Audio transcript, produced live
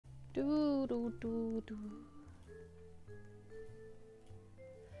Hello,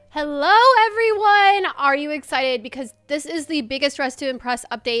 everyone. Are you excited? Because this is the biggest Dress to Impress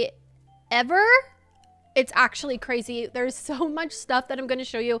update ever. It's actually crazy. There's so much stuff that I'm going to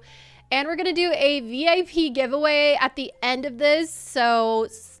show you. And we're going to do a VIP giveaway at the end of this. So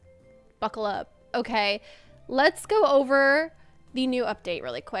buckle up. Okay, let's go over the new update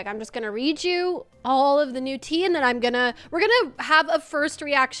really quick. I'm just going to read you all of the new tea, and then we're going to have a first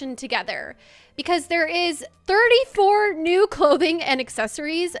reaction together, because there is 34 new clothing and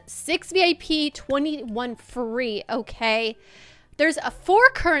accessories, 6 VIP, 21 free. Okay, there's a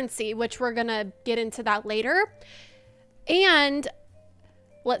 4 currency, which we're going to get into that later. And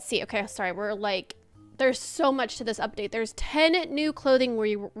let's see. Okay, sorry. There's so much to this update. There's 10 new clothing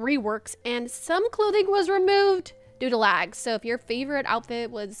reworks, and some clothing was removed due to lag. So if your favorite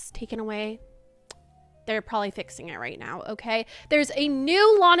outfit was taken away, they're probably fixing it right now. Okay, there's a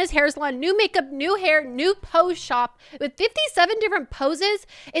new Lana's hair salon, new makeup, new hair, new pose shop with 57 different poses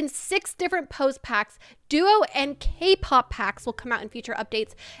in 6 different pose packs. Duo and K-pop packs will come out in future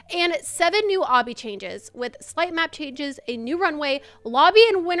updates, and 7 new obby changes with slight map changes, a new runway, lobby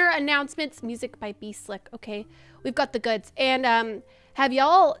and winner announcements, music by B Slick. Okay, we've got the goods. And have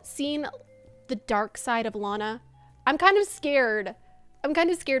y'all seen the dark side of Lana? I'm kind of scared. I'm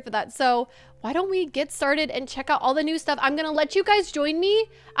kind of scared for that. So why don't we get started and check out all the new stuff? I'm going to let you guys join me.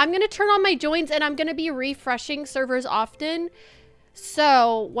 I'm going to turn on my joins, and I'm going to be refreshing servers often.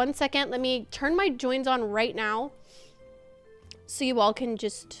 So 1 second, let me turn my joins on right now so you all can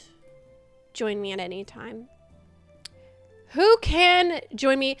just join me at any time. Who can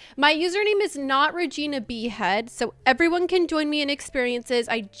join me? My username is not Regina Behead, so everyone can join me in experiences.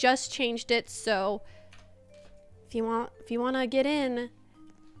 I just changed it, so if you want to get in,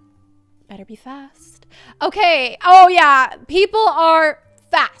 better be fast. Okay. Oh yeah, people are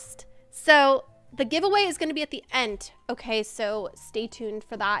fast. So the giveaway is going to be at the end. Okay, so stay tuned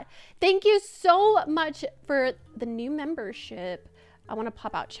for that. Thank you so much for the new membership. I want to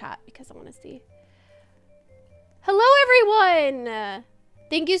pop out chat because I want to see. Hello, everyone.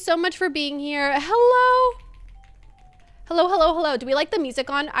 Thank you so much for being here. Hello. Hello, hello, hello. Do we like the music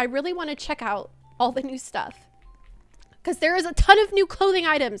on? I really want to check out all the new stuff, because there is a ton of new clothing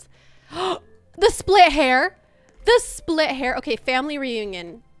items. The split hair. The split hair. Okay, family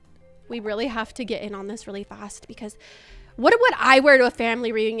reunion. We really have to get in on this really fast, because what would I wear to a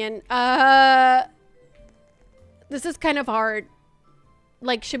family reunion? This is kind of hard.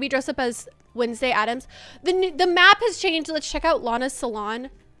 Like, should we dress up as Wednesday Addams? The map has changed. Let's check out Lana's salon.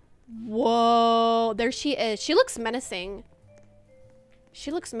 Whoa, there she is. She looks menacing. She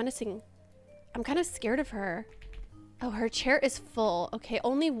looks menacing. I'm kind of scared of her. Oh, her chair is full. Okay,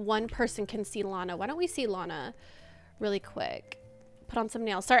 only one person can see Lana. Why don't we see Lana really quick? Put on some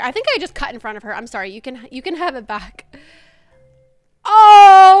nails. Sorry, I think I just cut in front of her. I'm sorry. You can have it back.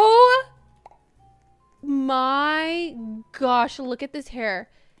 Oh my gosh, look at this hair.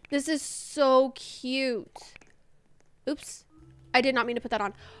 This is so cute. Oops. I did not mean to put that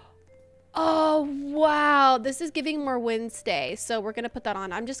on. Oh, wow. This is giving more Wednesday. So we're going to put that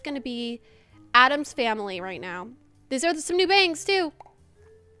on. I'm just going to be Adam's family right now. These are some new bangs too.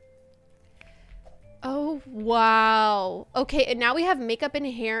 Oh, wow. Okay, and now we have makeup and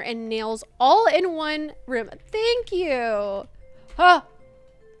hair and nails all in one room. Thank you. Huh.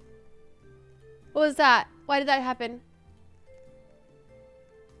 What was that? Why did that happen?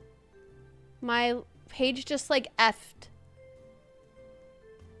 My page just like effed.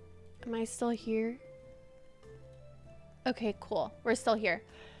 Am I still here? Okay, cool. We're still here.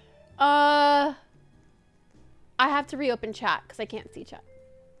 I have to reopen chat because I can't see chat.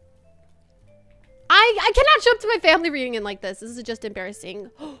 I cannot show up to my family reunion like this. This is just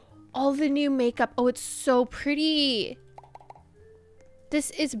embarrassing. All the new makeup. Oh, it's so pretty. This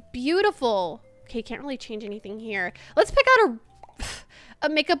is beautiful. Okay, can't really change anything here. Let's pick out a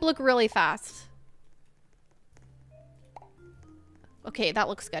makeup look really fast. Okay, that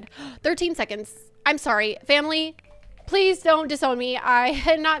looks good. 13 seconds. I'm sorry. Family, please don't disown me. I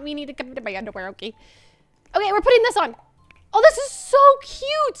had not meaning to come into my underwear, okay? Okay, we're putting this on. Oh, this is so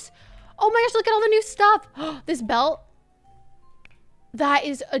cute. Oh my gosh, look at all the new stuff. This belt. That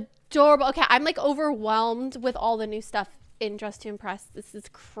is adorable. Okay, I'm like overwhelmed with all the new stuff in Dress to Impress. This is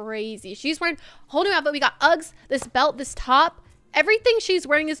crazy. She's wearing a whole new outfit. We got Uggs, this belt, this top. Everything she's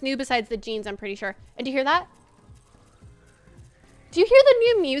wearing is new besides the jeans, I'm pretty sure. And do you hear that? Do you hear the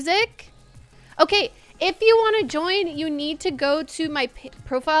new music? Okay, if you want to join, you need to go to my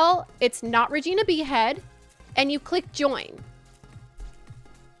profile. It's not Regina Behead, and you click join.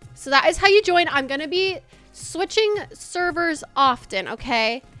 So that is how you join. I'm going to be switching servers often,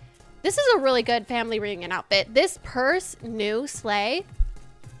 okay? This is a really good family reunion outfit. This purse, new, slay.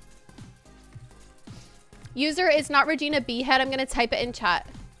 User is not Regina Behead. I'm going to type it in chat.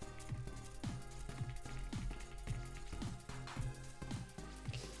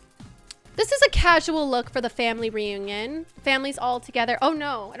 This is a casual look for the family reunion. Family's all together. Oh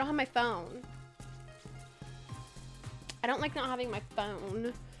no, I don't have my phone. I don't like not having my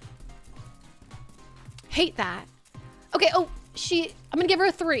phone. Hate that. Okay, oh, I'm gonna give her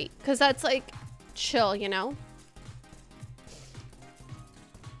a 3 because that's like chill, you know?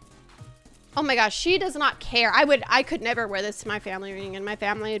 Oh my gosh, she does not care. I could never wear this to my family reunion. My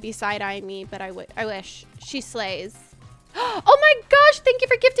family would be side-eyeing me, but I wish. She slays. Oh my gosh, thank you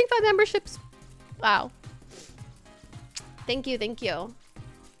for gifting 5 memberships. Wow. Thank you, thank you.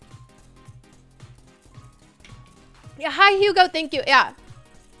 Yeah, hi Hugo, thank you. Yeah,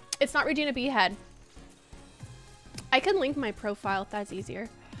 it's not Regina Behead. I can link my profile if that's easier.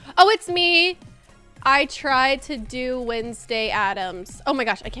 Oh, it's me. I tried to do Wednesday Addams. Oh my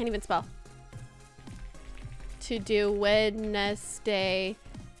gosh, I can't even spell. To do Wednesday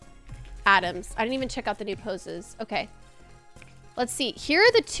Addams. I didn't even check out the new poses. Okay. Let's see. Here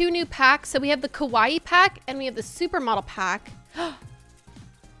are the 2 new packs. So we have the Kawaii pack and we have the Supermodel pack.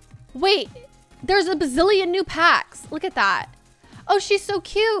 Wait, there's a bazillion new packs. Look at that. Oh, she's so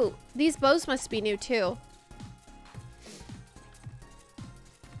cute. These bows must be new too.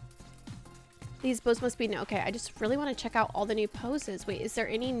 These bows must be new. Okay, I just really want to check out all the new poses. Wait, is there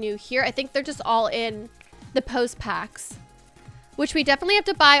any new here? I think they're just all in the pose packs, which we definitely have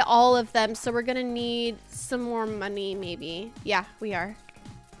to buy all of them. So we're going to need some more money maybe. Yeah, we are.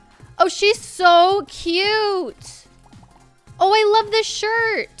 Oh, she's so cute. Oh, I love this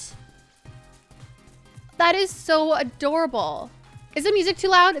shirt. That is so adorable. Is the music too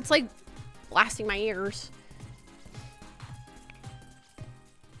loud? It's like blasting my ears.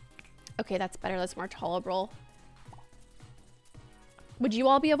 Okay, that's better. That's more tolerable. Would you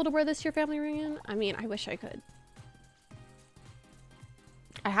all be able to wear this to your family reunion? I mean, I wish I could.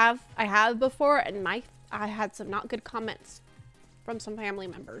 I have before, and I had some not good comments from some family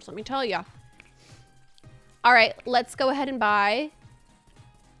members, let me tell you. All right, let's go ahead and buy.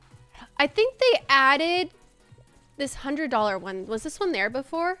 I think they added this $100 one. Was this one there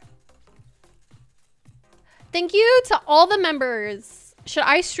before? Thank you to all the members. Should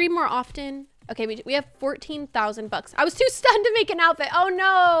I stream more often? Okay, we have 14,000 bucks. I was too stunned to make an outfit. Oh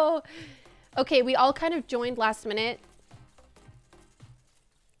no. Okay, we all kind of joined last minute.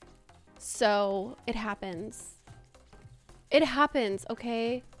 So it happens. It happens,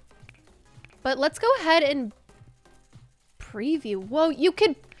 okay? But let's go ahead and preview. Whoa, you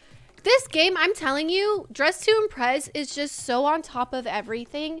could... This game, I'm telling you, Dress to Impress is just so on top of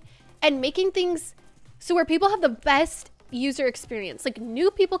everything and making things so where people have the best user experience. Like new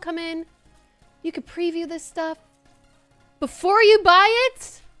people come in, you could preview this stuff before you buy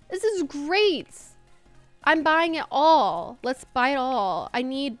it. This is great. I'm buying it all. Let's buy it all. I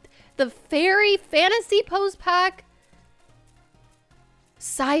need the fairy fantasy pose pack.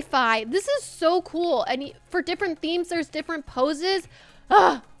 Sci-fi. This is so cool. And for different themes, there's different poses.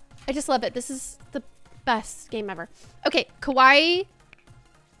 Ah, I just love it. This is the best game ever. Okay, kawaii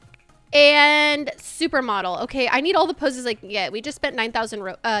and supermodel. Okay, I need all the poses I can get. We just spent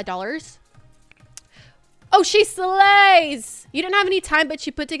 $9,000. Oh, she slays. You didn't have any time, but she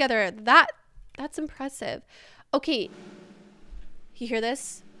put together that's impressive. Okay, you hear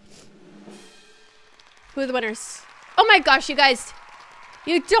this? Who are the winners? Oh my gosh, you guys,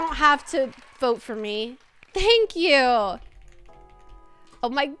 you don't have to vote for me. Thank you. Oh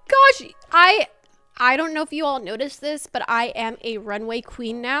my gosh, I don't know if you all noticed this, but I am a runway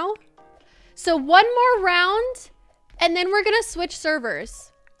queen now. So one more round, and then we're gonna switch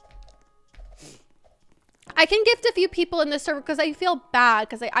servers. I can gift a few people in this server because I feel bad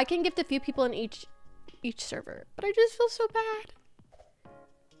because I can gift a few people in each server, but I just feel so bad.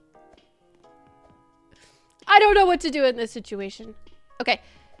 I don't know what to do in this situation. Okay.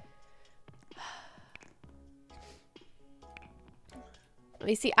 Let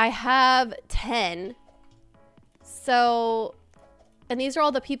me see. I have 10. So, and these are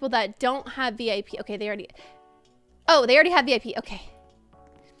all the people that don't have VIP. Okay, they already have VIP. Okay.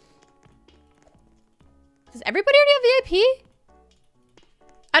 Does everybody already have VIP?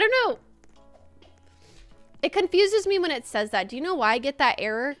 I don't know. It confuses me when it says that. Do you know why I get that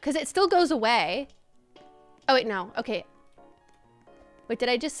error? Because it still goes away. Oh, wait, no. Okay. Wait, did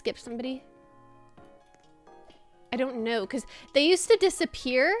I just skip somebody? I don't know, because they used to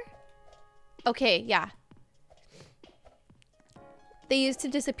disappear. Okay, yeah. They used to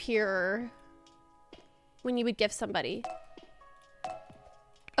disappear when you would gift somebody.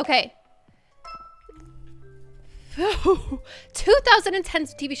 Okay. 2010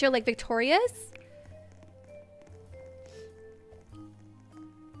 TV show like Victorious?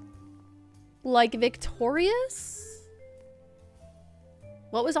 Like Victorious?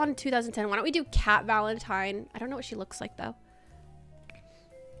 What was on in 2010? Why don't we do Cat Valentine? I don't know what she looks like though.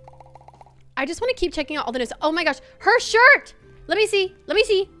 I just want to keep checking out all the news. Oh my gosh, her shirt! Let me see. Let me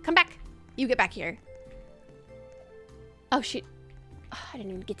see. Come back. You get back here. Oh, I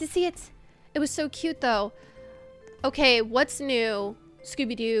didn't even get to see it. It was so cute though. Okay, what's new?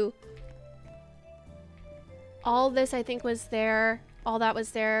 Scooby-Doo. All this I think was there. All that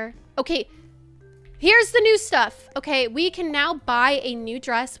was there. Okay, here's the new stuff. Okay, we can now buy a new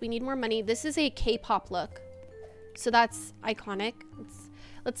dress. We need more money. This is a K-pop look. So that's iconic.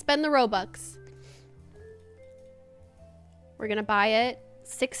 Let's spend the Robux. We're gonna buy it.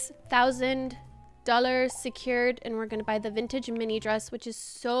 $6,000 secured, and we're gonna buy the vintage mini dress, which is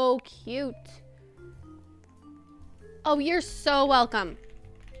so cute. Oh, you're so welcome.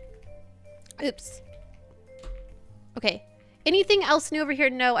 Oops. Okay. Anything else new over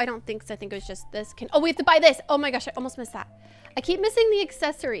here? No, I don't think so. I think it was just this. Oh, we have to buy this. Oh my gosh, I almost missed that. I keep missing the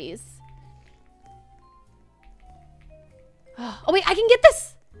accessories. Oh wait, I can get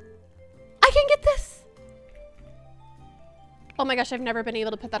this. I can get this. Oh my gosh, I've never been able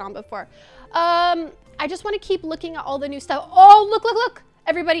to put that on before. I just want to keep looking at all the new stuff. Oh, look, look, look.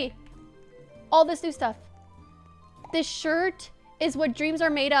 Everybody. All this new stuff. This shirt is what dreams are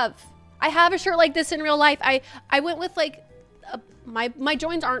made of. I have a shirt like this in real life. I went with like, my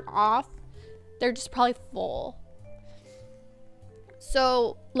joins aren't off. They're just probably full.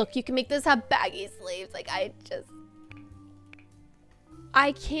 So look, you can make this have baggy sleeves. Like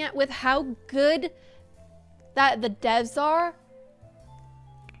I can't with how good that the devs are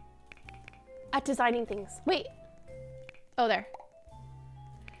at designing things. Wait. Oh, there.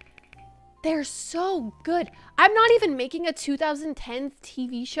 They're so good. I'm not even making a 2010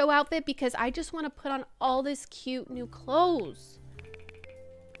 TV show outfit because I just want to put on all this cute new clothes.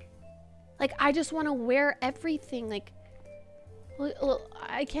 Like, I just want to wear everything. Like,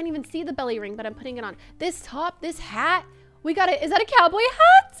 I can't even see the belly ring, but I'm putting it on. This top, this hat, we got it. Is that a cowboy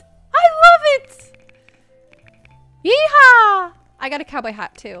hat? I love it. Yeehaw! I got a cowboy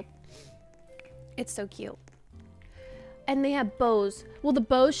hat too. It's so cute. And they have bows. Will the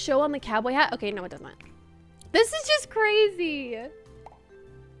bows show on the cowboy hat? Okay, no, it does not. This is just crazy.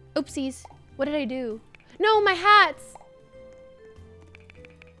 Oopsies. What did I do? No, my hats.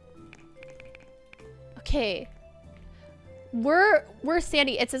 Okay. We're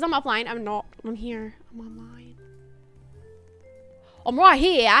Sandy. It says I'm offline. I'm not. I'm here. I'm online. I'm right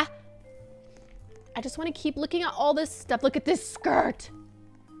here. I just want to keep looking at all this stuff. Look at this skirt.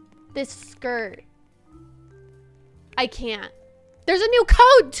 This skirt. I can't. There's a new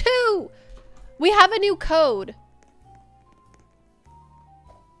code too. We have a new code.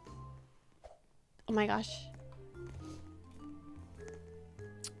 Oh my gosh.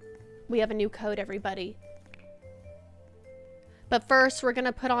 We have a new code, everybody. But first, we're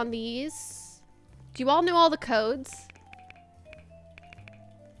gonna put on these. Do you all know all the codes?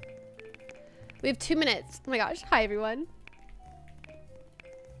 We have 2 minutes. Oh my gosh. Hi, everyone.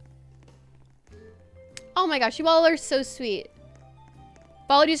 Oh my gosh, you all are so sweet.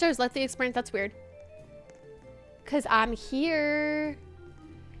 Followed users, let the experience. That's weird. Because I'm here.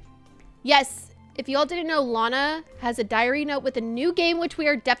 Yes, if you all didn't know, Lana has a diary note with a new game, which we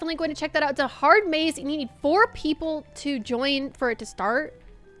are definitely going to check that out. It's a hard maze, and you need 4 people to join for it to start.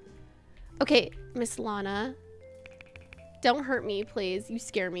 Okay, Miss Lana. Don't hurt me, please. You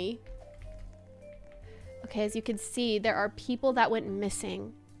scare me. Okay, as you can see, there are people that went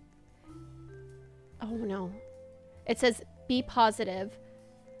missing. Oh no. It says be positive.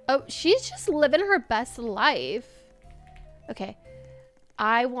 Oh, she's just living her best life. Okay.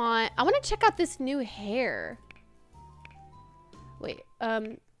 I want to check out this new hair. Wait,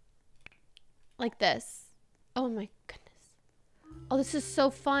 like this. Oh my goodness. Oh, this is so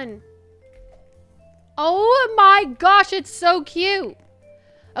fun. Oh my gosh, it's so cute.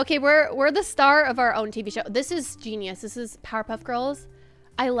 Okay, we're the star of our own TV show. This is genius. This is Powerpuff Girls.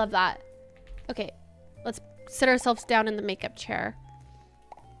 I love that. Okay. Let's sit ourselves down in the makeup chair.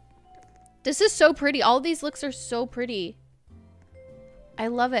 This is so pretty. All of these looks are so pretty. I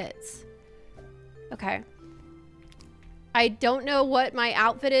love it. Okay. I don't know what my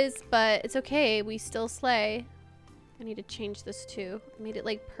outfit is, but it's okay. We still slay. I need to change this too. I made it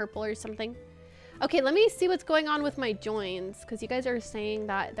like purple or something. Okay, let me see what's going on with my joins, because you guys are saying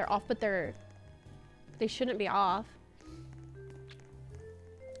that they're off, but they shouldn't be off.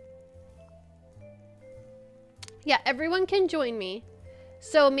 Yeah, everyone can join me.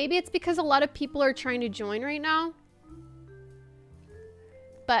 So maybe it's because a lot of people are trying to join right now.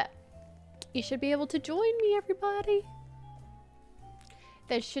 But you should be able to join me, everybody.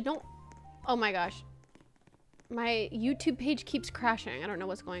 That should don't... Oh my gosh. My YouTube page keeps crashing. I don't know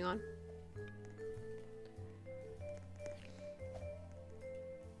what's going on.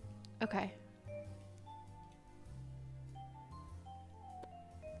 Okay.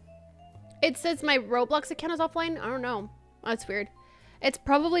 It says my Roblox account is offline. I don't know. That's weird. It's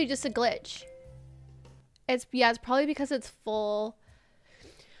probably just a glitch. It's probably because it's full.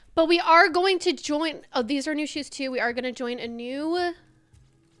 But we are going to join. Oh, these are new shoes too. We are going to join a new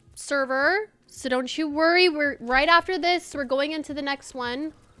server. So don't you worry. We're right after this. We're going into the next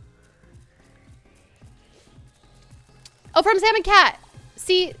one. Oh, from Sam and Cat.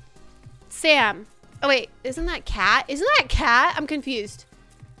 See, Sam. Oh, wait. Isn't that Cat? Isn't that Cat? I'm confused.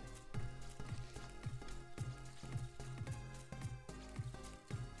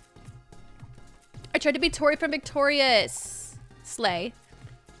 I tried to be Tori from Victorious. Slay.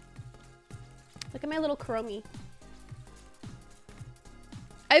 Look at my little Kuromi.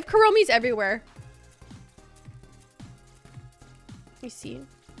 I have Kuromis everywhere. You see?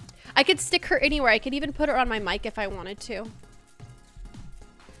 I could stick her anywhere. I could even put her on my mic if I wanted to.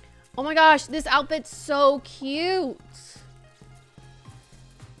 Oh my gosh, this outfit's so cute.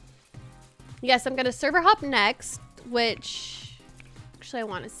 Yes, I'm gonna server hop next, which actually I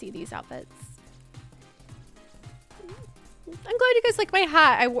want to see these outfits. I'm glad you guys like my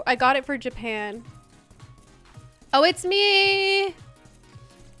hat. I got it for Japan. Oh, it's me.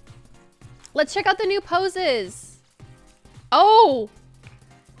 Let's check out the new poses. Oh,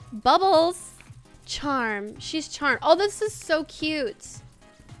 Bubbles. Charm. She's Charm. Oh, this is so cute.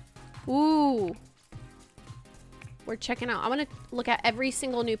 Ooh. We're checking out. I want to look at every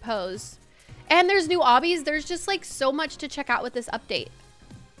single new pose. And there's new obbies. There's just like so much to check out with this update.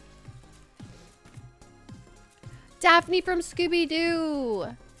 Daphne from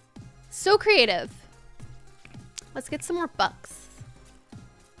Scooby-Doo. So creative. Let's get some more bucks.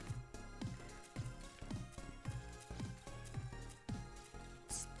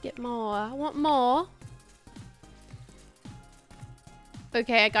 Let's get more. I want more.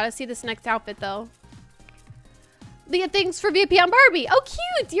 Okay, I gotta see this next outfit though. Leah, thanks for VIP on Barbie. Oh,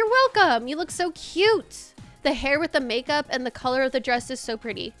 cute. You're welcome. You look so cute. The hair with the makeup and the color of the dress is so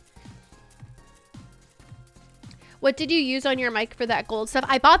pretty. What did you use on your mic for that gold stuff?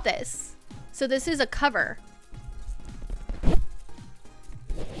 I bought this. So this is a cover.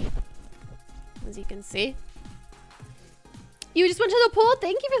 As you can see. You just went to the pool?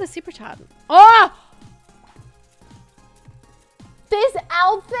 Thank you for the super chat. Oh! This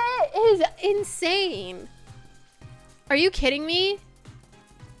outfit is insane. Are you kidding me?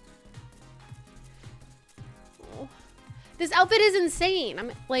 Oh. This outfit is insane.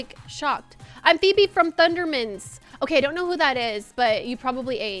 I'm like shocked. I'm Phoebe from Thundermans. Okay, I don't know who that is, but you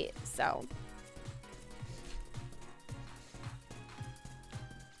probably ate, so.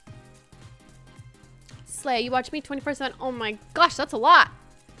 Slay, you watch me 24/7. Oh my gosh, that's a lot.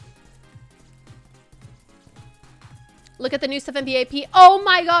 Look at the new stuff in VIP. Oh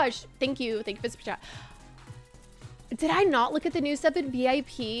my gosh. Thank you. Thank you for the super chat. Did I not look at the new stuff in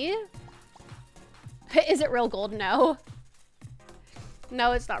VIP? Is it real gold? No.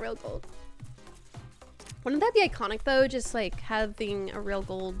 No, it's not real gold. Wouldn't that be iconic though? Just like having a real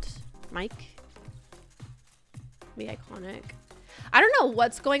gold mic. Be iconic. I don't know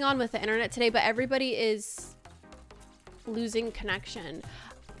what's going on with the internet today, but everybody is losing connection.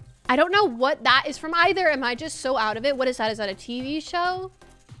 I don't know what that is from either. Am I just so out of it? What is that? Is that a TV show?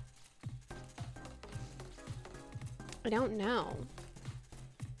 I don't know.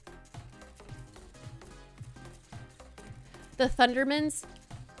 The Thundermans?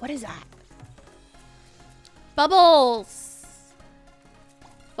 What is that? Bubbles!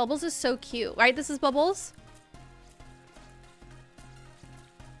 Bubbles is so cute, right? This is Bubbles?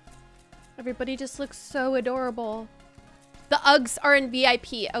 Everybody just looks so adorable. The Uggs are in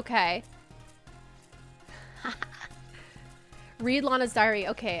VIP. Okay. Read Lana's diary.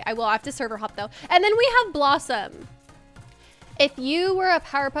 Okay, I will have to server hop though. And then we have Blossom. If you were a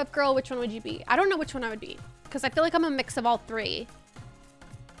Powerpuff Girl, which one would you be? I don't know which one I would be because I feel like I'm a mix of all three.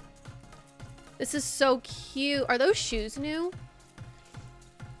 This is so cute. Are those shoes new?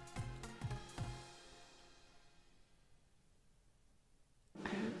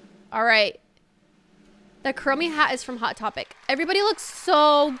 All right. The Chromie hat is from Hot Topic. Everybody looks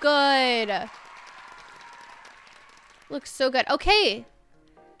so good. Looks so good. Okay.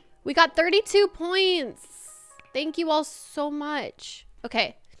 We got 32 points. Thank you all so much.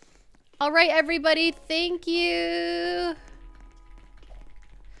 Okay. All right, everybody. Thank you.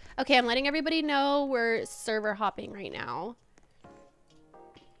 Okay, I'm letting everybody know we're server hopping right now.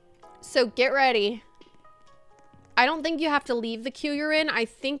 So get ready. I don't think you have to leave the queue you're in. I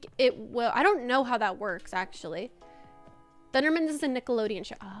think it will. I don't know how that works, actually. Thunderman is a Nickelodeon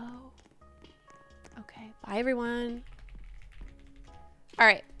show. Oh. Okay. Bye, everyone. All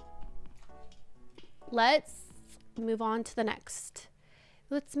right. Let's move on to the next.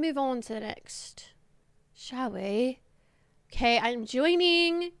 Let's move on to the next. Shall we? Okay, I'm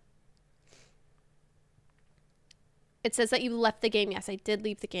joining. It says that you left the game. Yes, I did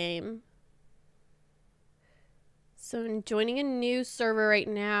leave the game. So I'm joining a new server right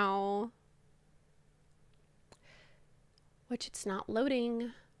now. Which it's not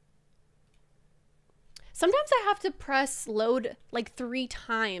loading. Sometimes I have to press load like 3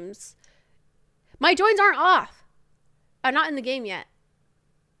 times. My joins aren't off. I'm not in the game yet.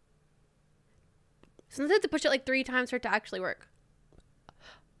 Sometimes I have to push it like 3 times for it to actually work.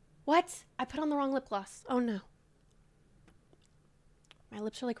 What? I put on the wrong lip gloss. Oh no. My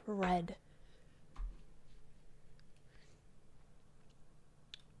lips are like red.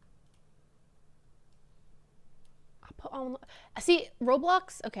 I'll put on... See,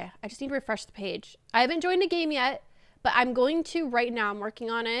 Roblox... Okay, I just need to refresh the page. I haven't joined a game yet, but I'm going to right now. I'm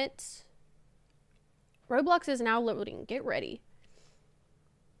working on it. Roblox is now loading. Get ready.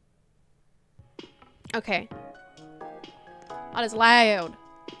 Okay. That is loud.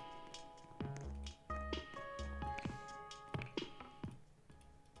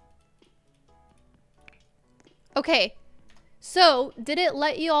 Okay. So, did it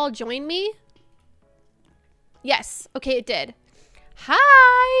let you all join me? Yes. Okay, it did.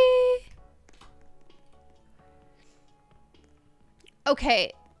 Hi.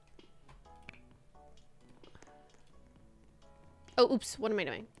 Okay. Oh, oops. What am I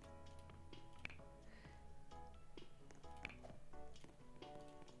doing?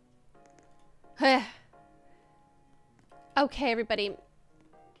 Okay, everybody.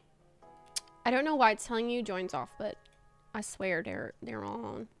 I don't know why it's telling you joins off, but I swear they're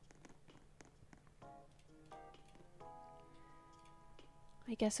on.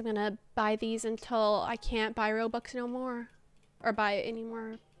 I guess I'm gonna buy these until I can't buy Robux no more. Or buy any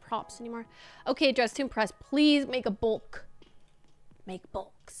more props anymore. Okay, Dress to Impress. Please make a bulk. Make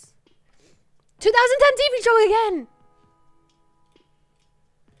bulks. 2010 TV show again!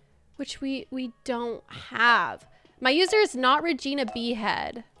 Which we don't have. My user is not Regina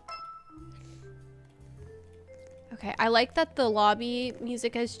Behead. Okay, I like that the lobby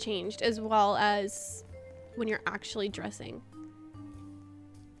music has changed as well as when you're actually dressing.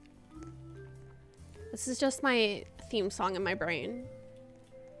 This is just my theme song in my brain.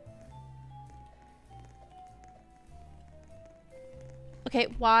 Okay,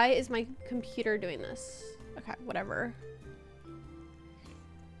 why is my computer doing this? Okay, whatever.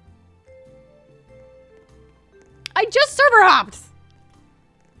 I just server hopped!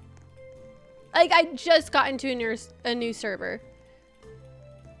 Like, I just got into a new server.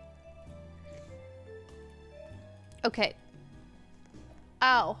 Okay.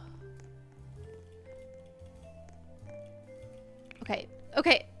 Ow. Okay.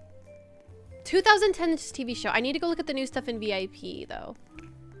 Okay. 2010 TV show. I need to go look at the new stuff in VIP, though.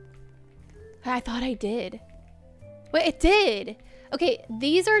 I thought I did. Wait, it did! Okay,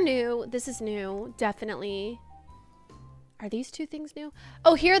 these are new. This is new. Definitely. Are these 2 things new?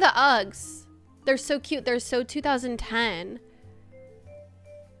 Oh, here are the Uggs. They're so cute. They're so 2010.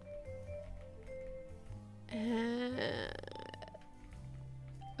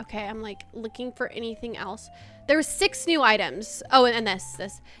 Okay, I'm like looking for anything else. There were 6 new items. Oh, and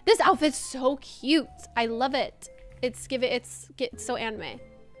this outfit's so cute. I love it. It's so anime.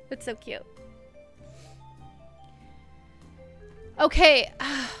 It's so cute. Okay.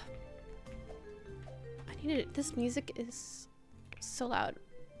 I needed this music is so loud.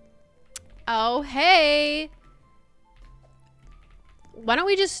 Oh, hey. Why don't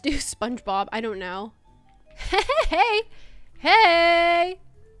we just do SpongeBob? I don't know. Hey. Hey.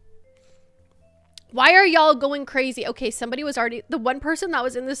 Why are y'all going crazy? Okay, somebody was already... The one person that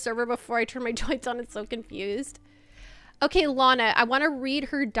was in this server before I turned my joints on is so confused. Okay, Lana, I want to read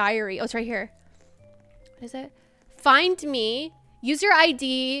her diary. Oh, it's right here. What is it? Find me. Use your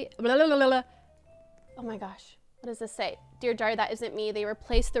ID. Blah, blah, blah, blah. Oh my gosh. What does this say? Dear diary, that isn't me. They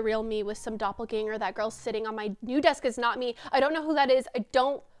replaced the real me with some doppelganger. That girl sitting on my new desk is not me. I don't know who that is. I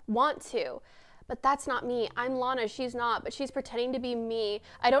don't want to. But that's not me. I'm Lana. She's not, but she's pretending to be me.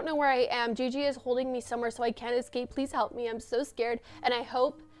 I don't know where I am. Gigi is holding me somewhere so I can't escape. Please help me. I'm so scared. And I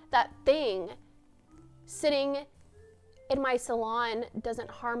hope that thing sitting in my salon doesn't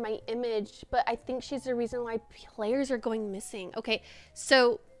harm my image. But I think she's the reason why players are going missing. Okay,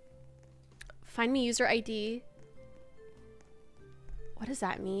 so Find me user ID. What does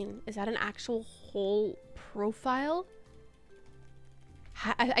that mean? Is that an actual whole profile?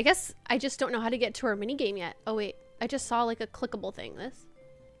 I guess I just don't know how to get to our minigame yet. Oh wait, I just saw like a clickable thing. This.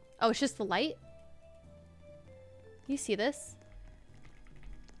 Oh, it's just the light? You see this?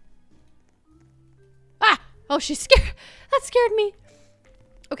 Ah! Oh, she's scared. That scared me.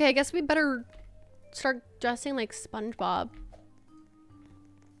 Okay, I guess we better start dressing like SpongeBob.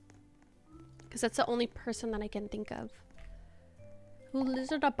 Because that's the only person that I can think of. Who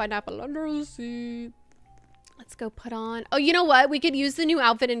lives in a pineapple under the sea? Let's go put on. Oh, you know what? We could use the new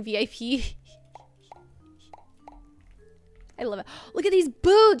outfit in VIP. I love it. Look at these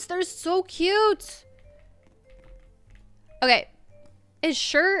boots. They're so cute. Okay. His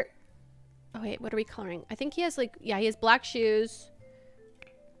shirt. Oh, wait. What are we coloring? I think he has like, yeah, he has black shoes.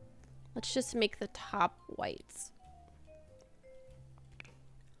 Let's just make the top whites.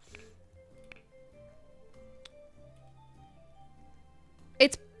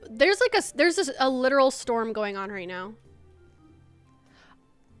 It's, there's a literal storm going on right now.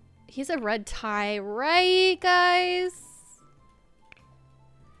 He's a red tie, right, guys?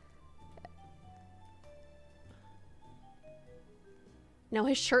 No,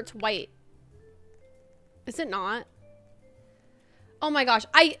 his shirt's white. Is it not? Oh my gosh.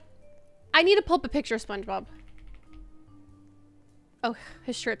 I need to pull up a picture of SpongeBob. Oh,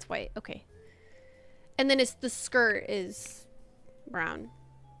 his shirt's white. Okay. And then the skirt is brown.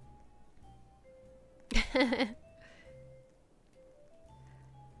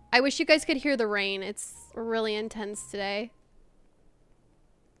 I wish you guys could hear the rain. It's really intense today.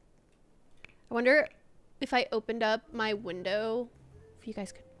 I wonder if I opened up my window, if you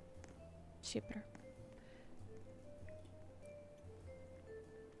guys could see it better.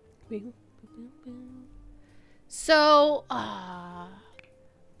 So, I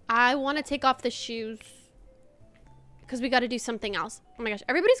want to take off the shoes because we got to do something else. Oh my gosh,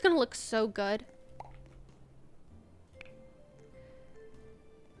 everybody's gonna look so good.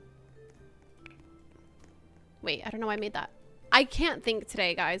 Wait, I don't know why I made that. I can't think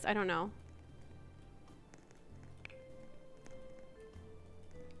today, guys. I don't know.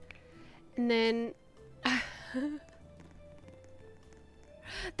 And then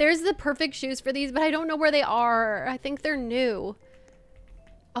there's the perfect shoes for these, but I don't know where they are. I think they're new.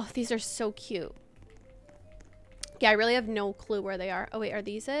 Oh, these are so cute. Yeah, I really have no clue where they are. Oh wait, are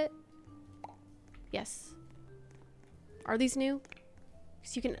these it? Yes. Are these new?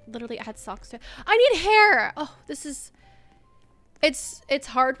 Because you can literally add socks to. I need hair. Oh, this is. It's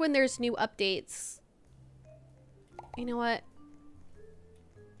hard when there's new updates. You know what?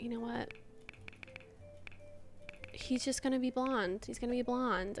 You know what? He's just gonna be blonde. He's gonna be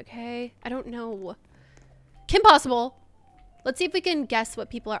blonde, okay? I don't know. Kim Possible. Let's see if we can guess what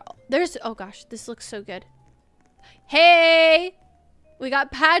people are. There's, oh gosh, this looks so good. Hey! We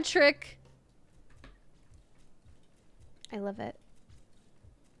got Patrick. I love it.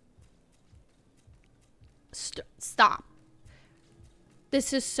 Stop.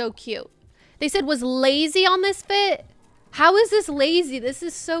 This is so cute. They said was lazy on this fit. How is this lazy? This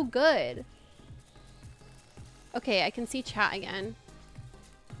is so good. Okay, I can see chat again.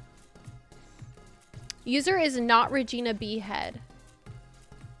 User is not Regina B. Head.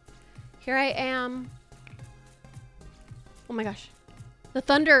 Here I am. Oh my gosh. The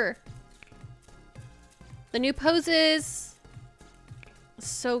thunder. The new poses.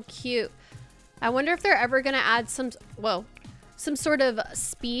 So cute. I wonder if they're ever gonna add some, whoa, some sort of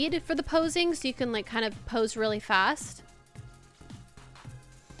speed for the posing so you can like kind of pose really fast.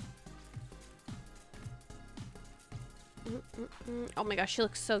 Oh my gosh, she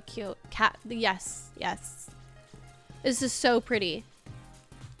looks so cute. Cat, yes, yes. This is so pretty.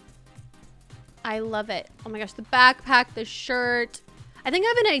 I love it. Oh my gosh, the backpack, the shirt. I think I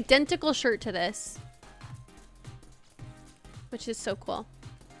have an identical shirt to this, which is so cool.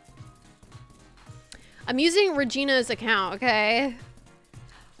 I'm using Regina's account, okay?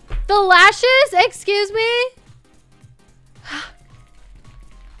 The lashes? Excuse me?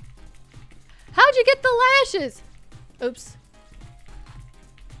 How'd you get the lashes? Oops.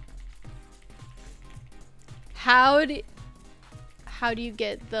 How do you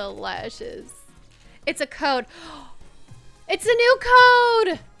get the lashes? It's a code. It's a new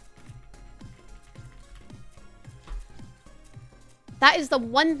code. That is the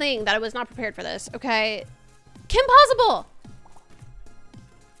one thing that I was not prepared for this, okay? Kim Possible.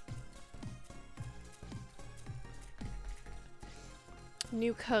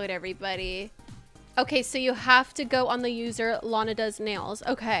 New code, everybody. Okay, so you have to go on the user Lana Does Nails.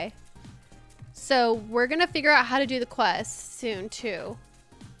 Okay. So we're gonna figure out how to do the quest soon too.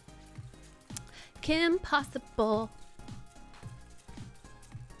 Kim Possible.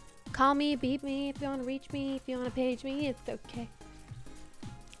 Call me, beat me if you want to reach me. If you want to page me, it's okay.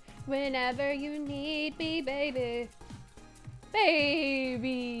 Whenever you need me, baby.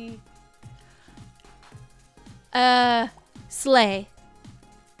 Baby. Slay.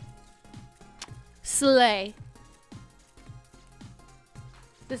 Slay.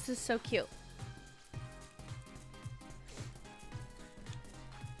 This is so cute.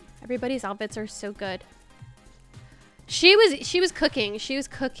 Everybody's outfits are so good. She was cooking. She was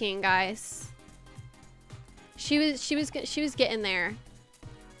cooking, guys. She was getting there.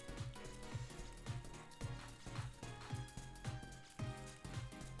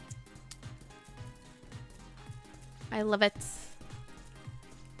 I love it. It's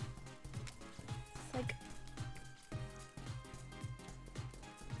like,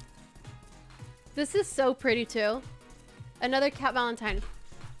 this is so pretty too. Another cat Valentine.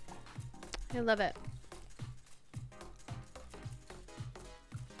 I love it.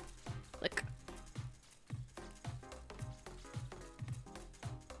 Look.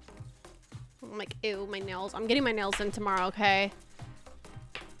 I'm like, ew, my nails. I'm getting my nails in tomorrow, okay?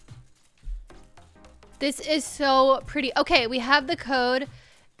 This is so pretty. Okay, we have the code.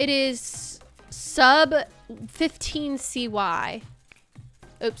 It is sub 15CY.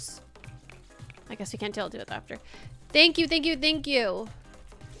 Oops. I guess we can't do it after. Thank you, thank you, thank you.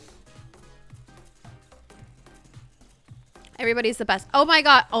 Everybody's the best. Oh my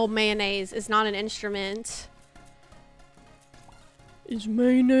god. Oh, mayonnaise is not an instrument. Is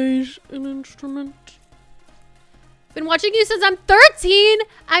mayonnaise an instrument? Been watching you since I'm 13.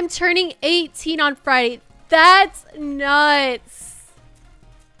 I'm turning 18 on Friday. That's nuts.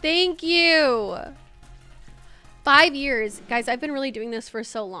 Thank you. 5 years. Guys, I've been really doing this for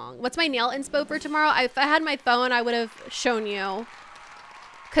so long. What's my nail inspo for tomorrow? If I had my phone, I would have shown you.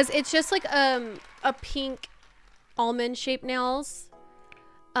 Because it's just like a pink almond shaped nails.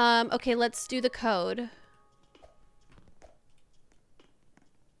 Okay, let's do the code.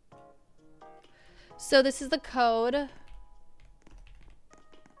 So this is the code.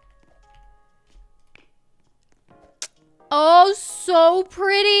 Oh, so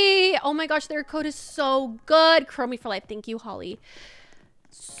pretty. Oh my gosh, their code is so good. Chromie for life. Thank you, Holly.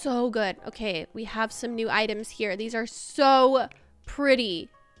 So good. Okay, we have some new items here. These are so pretty.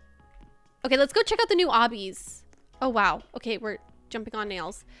 Okay, let's go check out the new obbies. Oh, wow. Okay, we're jumping on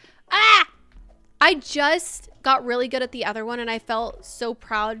nails. Ah! I just got really good at the other one, and I felt so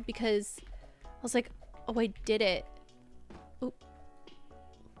proud because I was like, oh, I did it. Oop.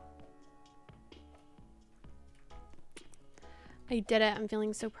 I did it. I'm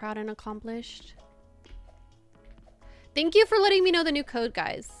feeling so proud and accomplished. Thank you for letting me know the new code,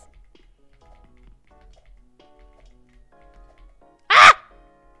 guys. Ah!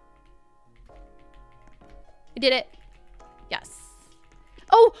 I did it. Yes.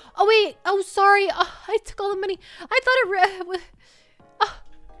 Oh, oh wait. Oh, sorry. Oh, I took all the money. I thought it... Oh.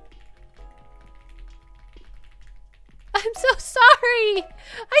 I'm so sorry.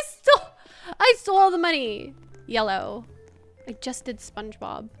 I stole all the money. Yellow. I just did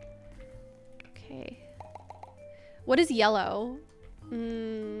SpongeBob. Okay. What is yellow?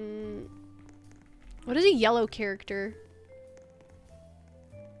 What is a yellow character?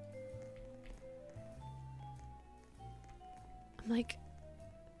 I'm like...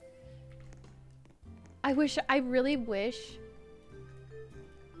 I really wish...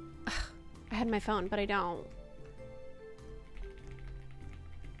 Ugh, I had my phone, but I don't.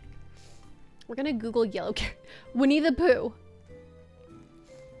 We're gonna Google yellow character. Winnie the Pooh.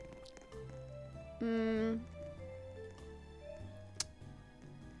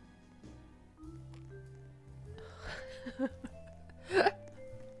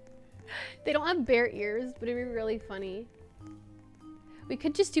 They don't have bear ears, but it'd be really funny. We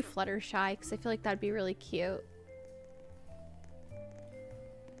could just do Fluttershy because I feel like that'd be really cute.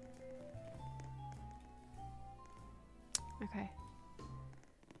 Okay.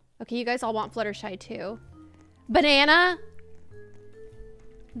 Okay, you guys all want Fluttershy too. Banana,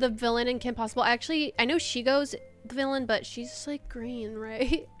 the villain in Kim Possible. Actually, I know she goes the villain, but she's like green,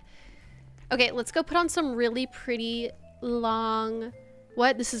 right? Okay, let's go put on some really pretty long...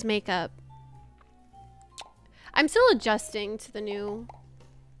 What? This is makeup. I'm still adjusting to the new...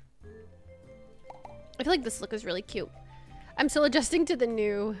 I feel like this look is really cute. I'm still adjusting to the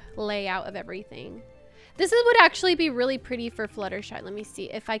new layout of everything. This would actually be really pretty for Fluttershy. Let me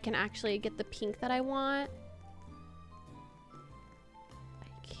see if I can actually get the pink that I want.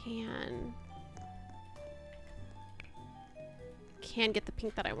 I can get the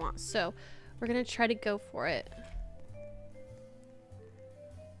pink that I want. So we're gonna try to go for it.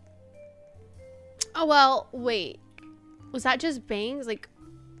 Oh, well, wait. Was that just bangs? Like,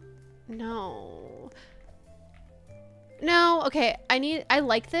 no. No, okay. I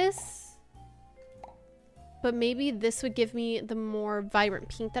like this. But maybe this would give me the more vibrant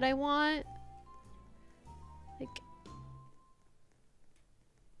pink that I want. Like,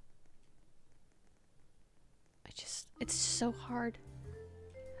 it's so hard.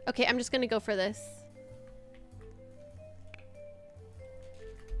 Okay, I'm just gonna go for this.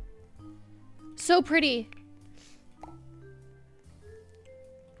 So pretty.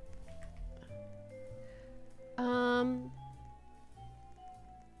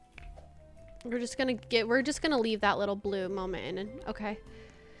 We're just gonna leave that little blue moment in. And okay.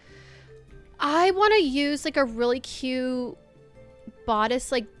 I want to use like a really cute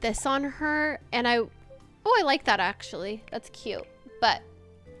bodice like this on her, and oh, I like that actually. That's cute, but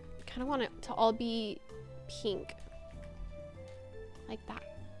I kind of want it to all be pink like that.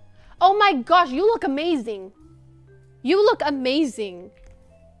 Oh my gosh, you look amazing. You look amazing.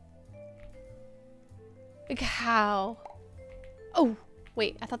 Like how? Oh,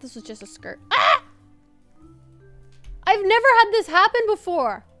 wait, I thought this was just a skirt. Ah! I've never had this happen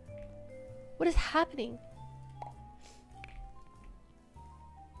before. What is happening?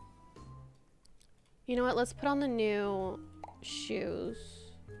 You know what? Let's put on the new shoes.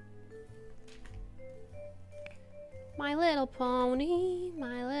 My Little Pony,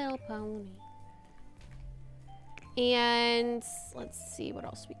 My Little Pony. And let's see what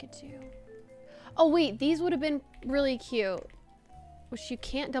else we could do. Oh wait, these would have been really cute. Which you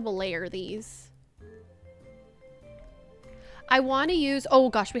can't double layer these. I want to use, oh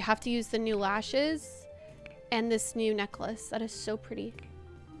gosh, we have to use the new lashes and this new necklace. That is so pretty.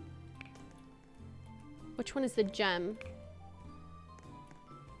 Which one is the gem?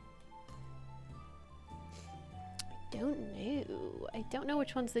 I don't know. I don't know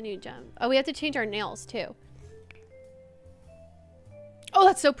which one's the new gem. Oh, we have to change our nails too. Oh,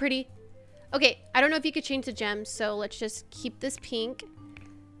 that's so pretty. Okay, I don't know if you could change the gems, so let's just keep this pink.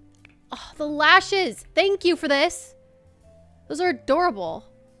 Oh, the lashes. Thank you for this. Those are adorable.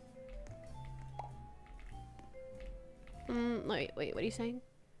 Wait, what are you saying?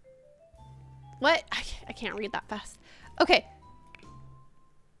 What? I can't read that fast. Okay.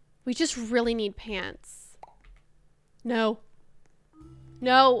 We just really need pants. No.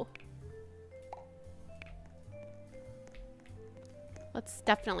 No. Let's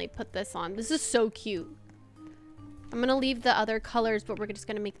definitely put this on. This is so cute. I'm going to leave the other colors, but we're just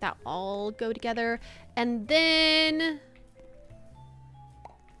going to make that all go together. And then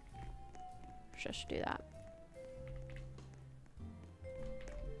just do that.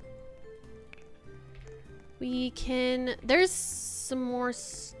 We can, there's some more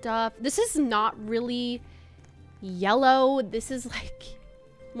stuff. This is not really yellow. This is like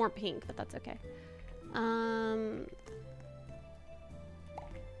more pink, but that's okay.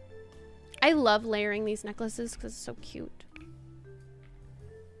 I love layering these necklaces because it's so cute.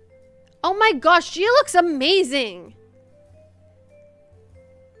 Oh my gosh, she looks amazing.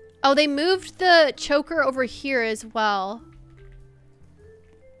 Oh, they moved the choker over here as well.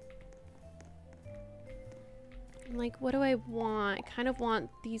 I'm like, what do I want? I kind of want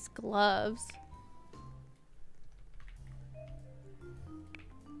these gloves.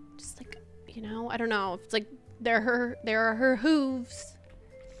 Just like, you know, I don't know. It's like there are her hooves.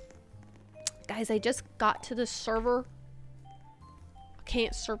 Guys, I just got to the server.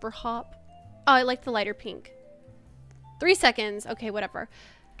 Can't server hop. Oh, I like the lighter pink. 3 seconds. Okay, whatever.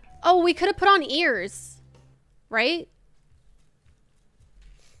 Oh, we could have put on ears, right?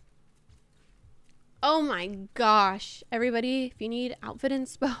 Oh my gosh. Everybody, if you need outfit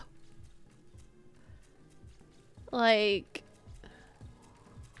inspo. Like.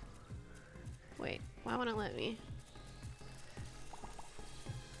 Wait, why won't it let me?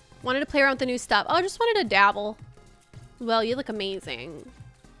 Wanted to play around with the new stuff. Oh, I just wanted to dabble. Well, you look amazing.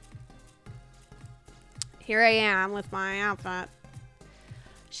 Here I am with my outfit.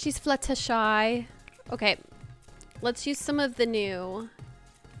 She's Fluttershy. Okay, let's use some of the new.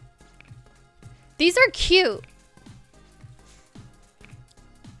 These are cute.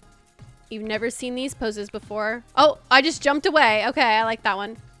 You've never seen these poses before. Oh, I just jumped away. Okay, I like that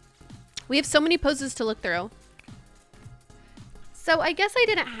one. We have so many poses to look through. So I guess I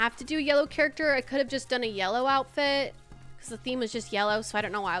didn't have to do a yellow character. I could have just done a yellow outfit because the theme was just yellow. So I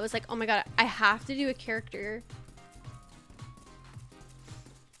don't know why. I was like, oh my God, I have to do a character.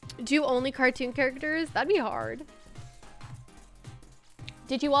 Do only cartoon characters? That'd be hard.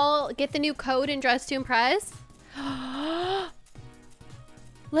 Did you all get the new code in Dress to Impress?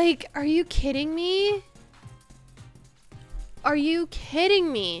 Like, are you kidding me? Are you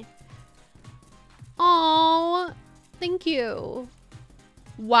kidding me? Oh, thank you.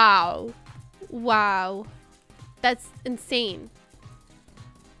 Wow. Wow. That's insane.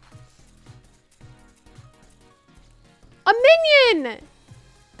 A minion!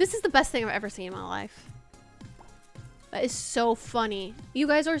 This is the best thing I've ever seen in my life. That is so funny. You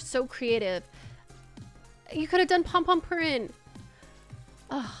guys are so creative. You could have done Pom Pom Purin.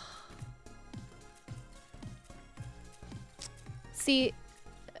 Ugh. See,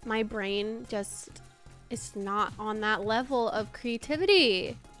 my brain just is not on that level of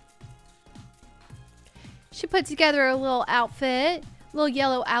creativity. She put together a little outfit, little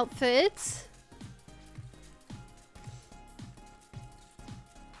yellow outfit.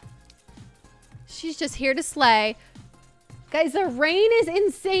 She's just here to slay. Guys, the rain is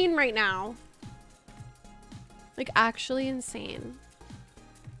insane right now. Like, actually insane.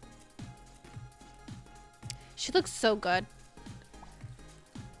 She looks so good.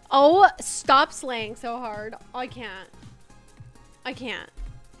 Oh, stop slaying so hard. I can't. I can't.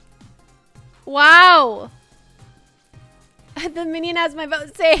 Wow. The minion has my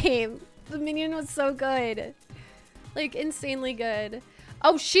vote. Same. The minion was so good. Like, insanely good.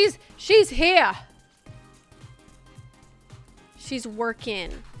 Oh, she's here. She's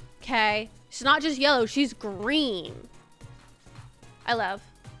working. Okay. She's not just yellow. She's green. I love.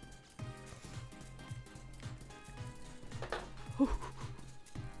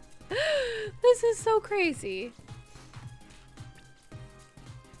 This is so crazy.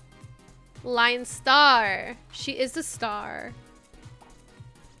 Lion Star. She is a star.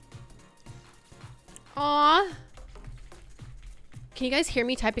 Aw. Can you guys hear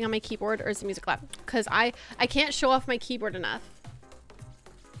me typing on my keyboard, or is the music loud? Because I can't show off my keyboard enough.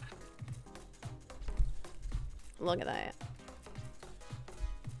 Look at that.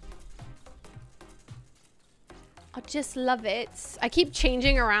 I just love it. I keep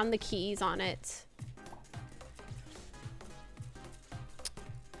changing around the keys on it.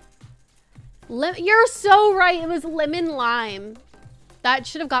 You're so right. It was lemon lime. That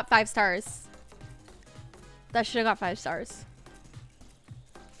should have got 5 stars. That should have got 5 stars.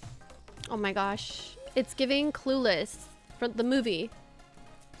 Oh my gosh. It's giving Clueless for the movie.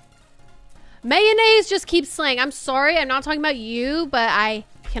 Mayonnaise just keeps slaying. I'm sorry. I'm not talking about you, but I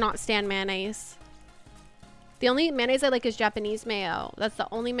cannot stand mayonnaise. The only mayonnaise I like is Japanese mayo. That's the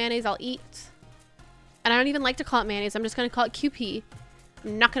only mayonnaise I'll eat. And I don't even like to call it mayonnaise. I'm just going to call it QP.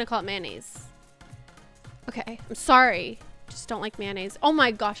 I'm not going to call it mayonnaise. Okay. I'm sorry. Just don't like mayonnaise. Oh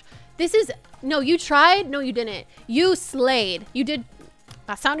my gosh. This is... No, you tried? No, you didn't. You slayed. You did...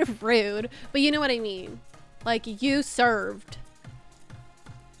 That sounded rude, but you know what I mean. Like, you served.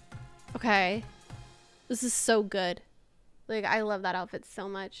 Okay. This is so good. Like, I love that outfit so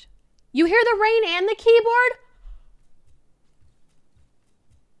much. You hear the rain and the keyboard?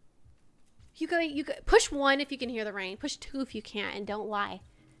 You go push 1 if you can hear the rain. Push 2 if you can't, and don't lie.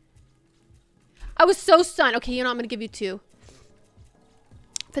 I was so stunned. Okay, you know, I'm gonna give you 2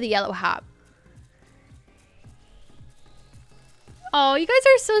 for the yellow hat. Oh, you guys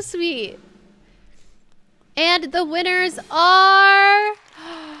are so sweet. And the winners are...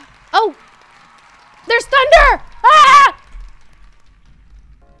 Oh! There's thunder! Ah!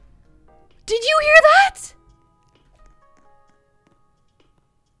 Did you hear that?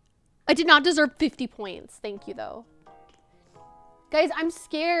 I did not deserve 50 points. Thank you, though. Guys, I'm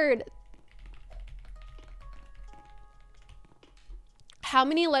scared. How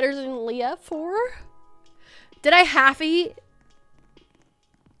many letters in Leah? 4? Did I half eat?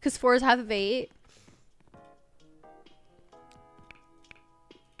 Because 4 is half of 8.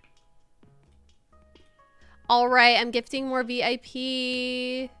 All right, I'm gifting more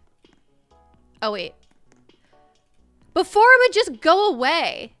VIP. Oh, wait. Before it would just go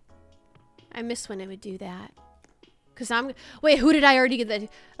away. I miss when it would do that. Because I'm... Wait, who did I already get that?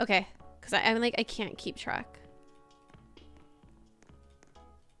 Okay. Because I'm like, I can't keep track.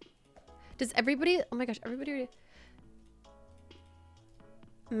 Does everybody... Oh my gosh, everybody already...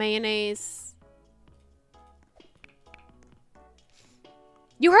 Mayonnaise.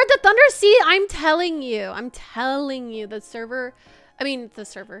 You heard the thunder? See, I'm telling you. I'm telling you. The server... I mean, the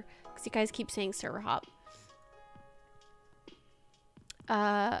server. Because you guys keep saying server hop.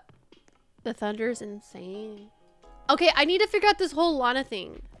 The thunder's insane. Okay, I need to figure out this whole Lana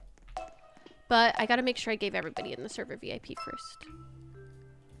thing. But I gotta make sure I gave everybody in the server VIP first.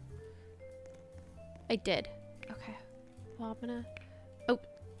 I did. Okay. Well, I'm gonna... Oh.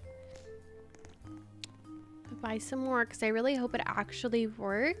 Buy some more because I really hope it actually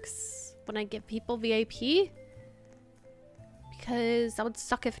works when I give people VIP. Because that would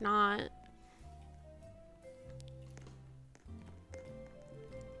suck if not.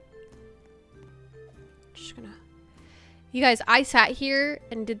 just gonna... You guys, I sat here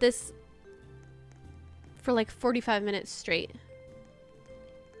and did this for like 45 minutes straight.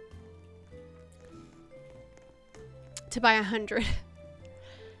 To buy 100.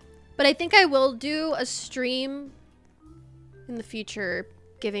 But I think I will do a stream in the future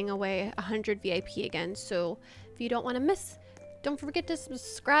giving away 100 VIP again. So if you don't want to miss, don't forget to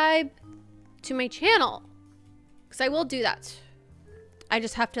subscribe to my channel. Because I will do that. I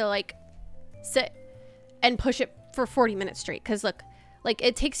just have to like sit and push it for 40 minutes straight. Because look, like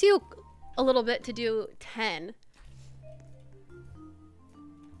it takes you a little bit to do 10.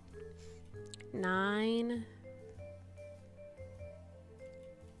 9.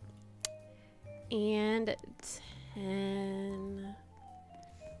 And 10.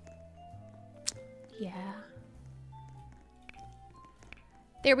 Yeah.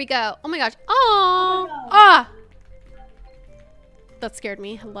 There we go. Oh my gosh. Oh, ah. That scared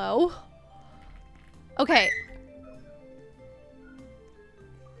me. Hello. Okay.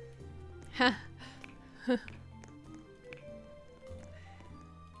 Huh.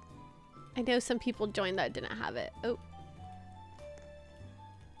 I know some people joined that didn't have it. Oh.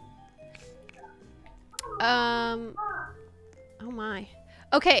 Oh my.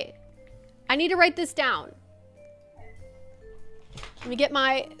 Okay. I need to write this down. Let me get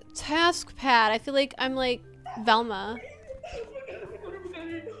my task pad. I feel like I'm like Velma.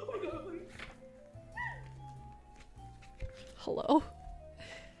 Hello?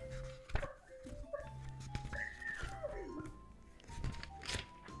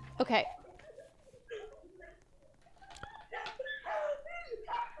 Okay.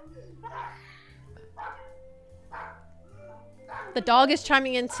 The dog is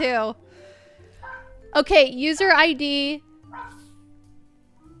chiming in too. Okay, user ID.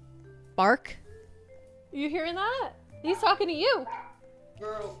 Bark? You hearing that? He's talking to you.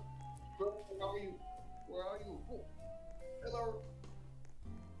 Girl, where are you? Where are you? Oh, hello.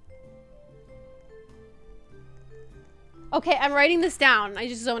 Okay, I'm writing this down. I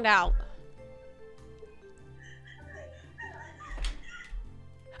just zoned out.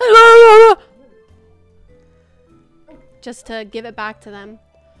 Just to give it back to them.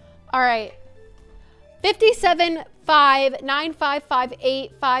 All right.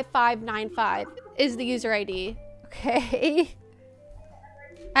 57595585595 is the user ID. Okay.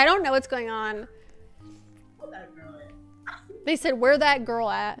 I don't know what's going on. They said, where that girl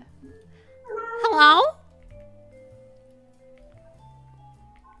at? Hello?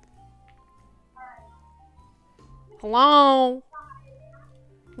 Hello?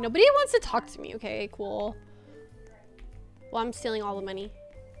 Nobody wants to talk to me. Okay, cool. Well, I'm stealing all the money.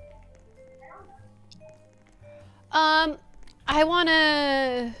 I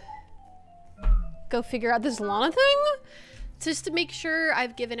wanna go figure out this Lana thing just to make sure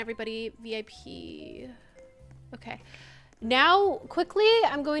I've given everybody VIP. Okay. Now, quickly,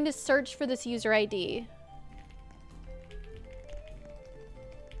 I'm going to search for this user ID.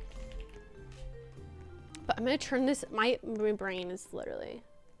 But I'm gonna turn this, my brain is literally.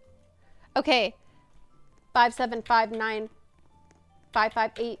 Okay.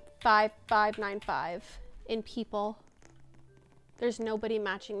 57595585595 in people. There's nobody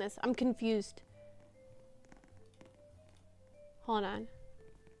matching this. I'm confused. Hold on.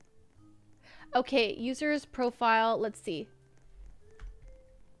 Okay, user's profile. Let's see.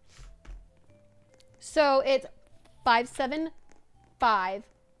 So it's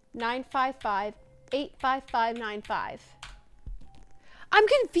 575-955-85595. I'm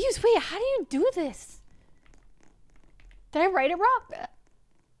confused. Wait, how do you do this? Did I write it wrong?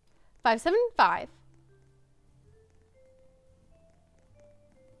 575.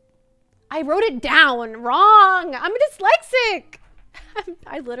 I wrote it down wrong. I'm dyslexic.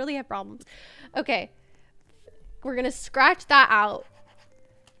 I literally have problems. Okay. We're going to scratch that out.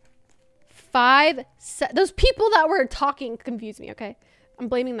 Those people that were talking confused me, okay? I'm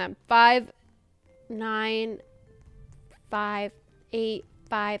blaming them. 5, 9, 5, 8,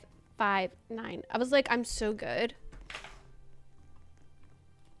 5, 5, 9. I was like, I'm so good.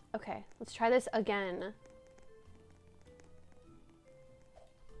 Okay, let's try this again.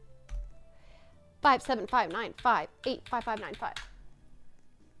 57595855595.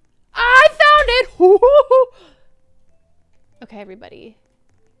 I found it! Okay, everybody.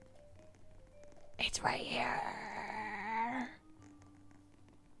 It's right here.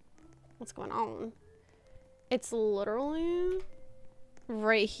 What's going on? It's literally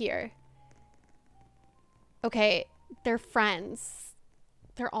right here. Okay, they're friends.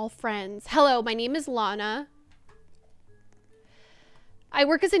 They're all friends. Hello, my name is Lana. I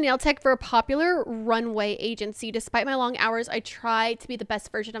work as a nail tech for a popular runway agency. Despite my long hours, I try to be the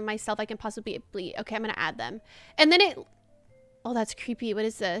best version of myself I can possibly be. Okay, I'm gonna add them. And then it... Oh, that's creepy. What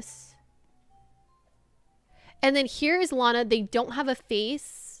is this? And then here is Lana. They don't have a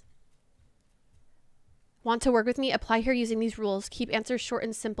face. Want to work with me? Apply here using these rules. Keep answers short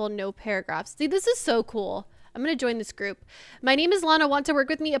and simple. No paragraphs. See, this is so cool. I'm going to join this group. My name is Lana. Want to work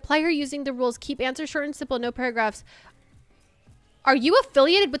with me? Apply here using the rules. Keep answers short and simple. No paragraphs. Are you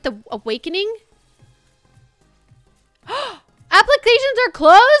affiliated with the Awakening? Applications are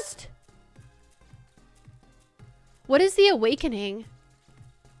closed? What is the Awakening?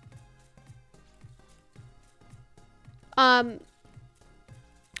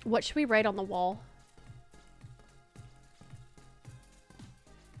 What should we write on the wall?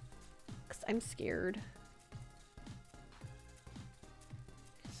 Because I'm scared.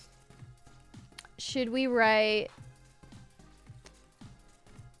 Should we write...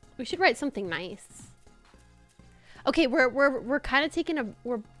 We should write something nice. Okay, we're kind of taking a...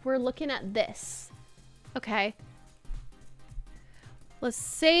 We're looking at this. Okay. Let's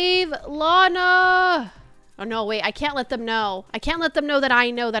save Lana. Oh, no, wait. I can't let them know. I can't let them know that I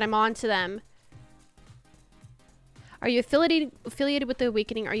know that I'm on to them. Are you affiliated with the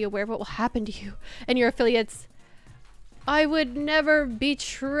Awakening? Are you aware of what will happen to you and your affiliates? I would never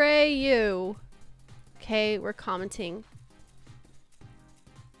betray you. Okay, we're commenting.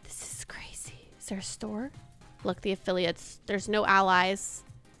 This is crazy. Is there a store? Look, the affiliates. There's no allies.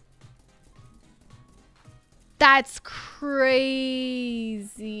 That's crazy.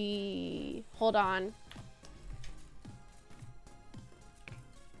 Hold on.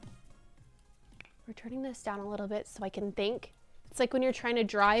 We're turning this down a little bit so I can think. It's like when you're trying to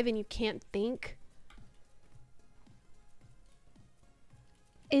drive and you can't think.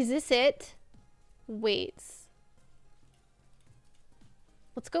 Is this it? Wait.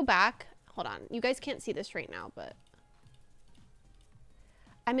 Let's go back. Hold on. You guys can't see this right now, but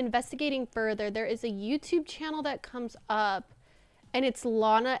I'm investigating further. There is a YouTube channel that comes up and it's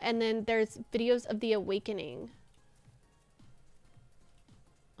Lana, and then there's videos of the Awakening.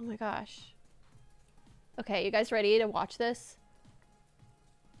 Oh my gosh. Okay, you guys ready to watch this?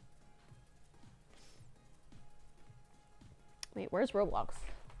 Wait, where's Roblox?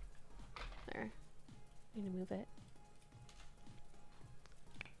 There. I need to move it.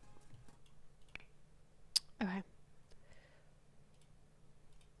 Okay.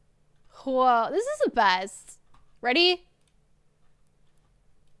 Whoa, this is the best. Ready?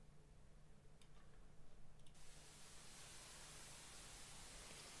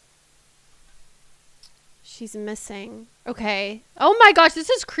 She's missing. Okay. Oh my gosh, this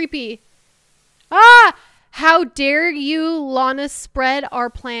is creepy. Ah! How dare you, Lana, spread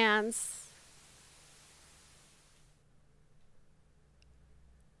our plans.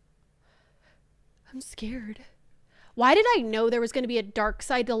 I'm scared. Why did I know there was going to be a dark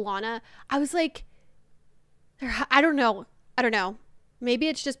side to Lana? I was like, I don't know. I don't know. Maybe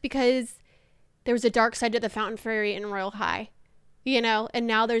it's just because there was a dark side to the Fountain Fairy in Royal High, you know, and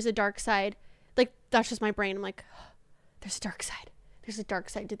now there's a dark side. Like, that's just my brain. I'm like, oh, there's a dark side. There's a dark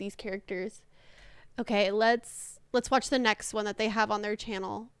side to these characters. Okay, let's watch the next one that they have on their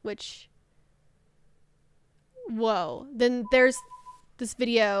channel, which, whoa. Then there's this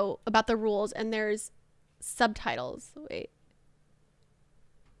video about the rules and there's subtitles. Wait.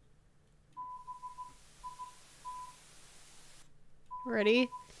 Ready?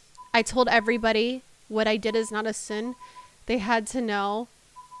 I told everybody what I did is not a sin. They had to know.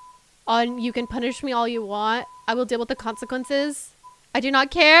 You can punish me all you want. I will deal with the consequences. I do not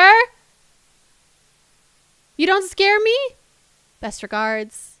care. You don't scare me? Best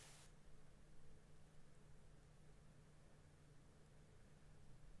regards.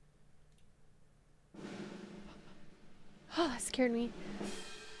 Oh, that scared me.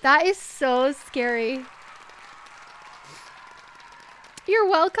 That is so scary. You're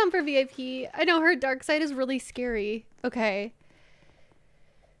welcome for VIP. I know her dark side is really scary. Okay.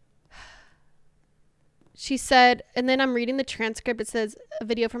 She said, and then I'm reading the transcript. It says a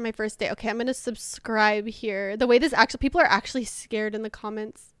video from my first day. Okay, I'm going to subscribe here. The way this actually, people are actually scared in the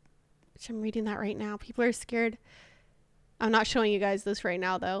comments. Which I'm reading that right now. People are scared. I'm not showing you guys this right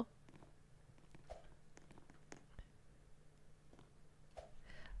now though.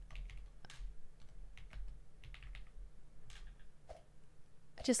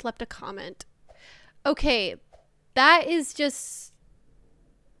 I just left a comment. Okay, that is just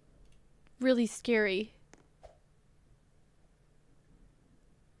really scary.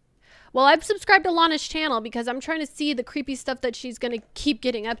 Well, I've subscribed to Lana's channel because I'm trying to see the creepy stuff that she's gonna keep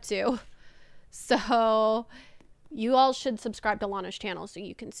getting up to. So, You all should subscribe to Lana's channel so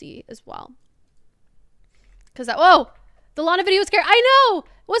you can see as well. Because that, whoa, the Lana video was scary. I know.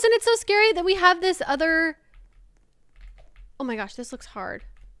 Wasn't it so scary that we have this other, oh my gosh, this looks hard.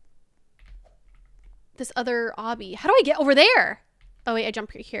 This other obby. How do I get over there? Oh wait, I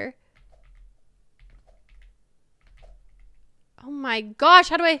jump here. Oh my gosh,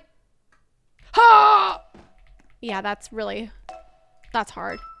 how do I? Ah! Yeah, that's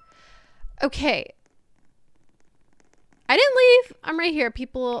hard. Okay. I didn't leave. I'm right here.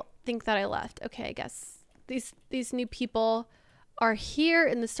 People think that I left. Okay, I guess these new people are here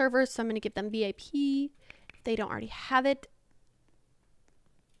in the server, so I'm gonna give them VIP if they don't already have it.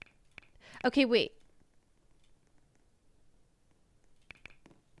 Okay, wait.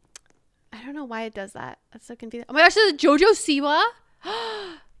 I don't know why it does that. That's so confusing. Oh my gosh, this is Jojo Siwa.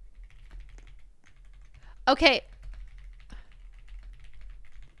 Okay.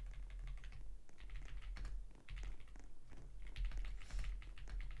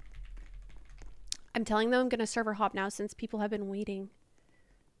 I'm telling them I'm going to server hop now since people have been waiting.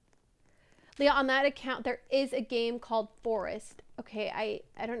 Leah, on that account, there is a game called Forest. Okay,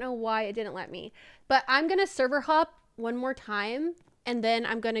 I don't know why it didn't let me. But I'm going to server hop one more time. And then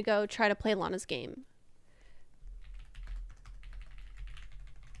I'm going to go try to play Lana's game.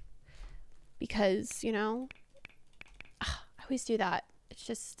 Because, you know, I always do that. It's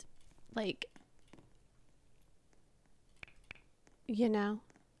just like, you know,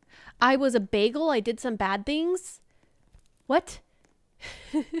 I was a bagel. I did some bad things. What?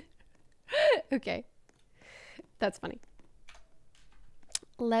 Okay. That's funny.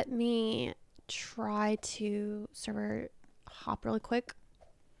 Let me try to server hop really quick.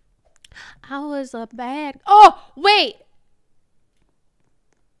 I was a bad... Oh, wait!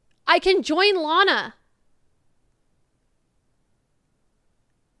 I can join Lana.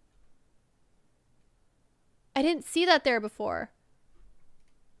 I didn't see that there before.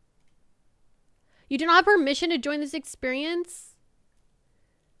 You do not have permission to join this experience?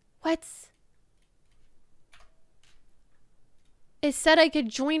 What? It said I could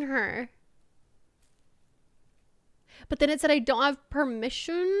join her. But then it said I don't have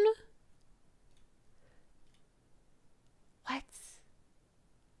permission? What?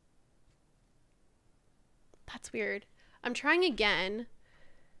 That's weird. I'm trying again.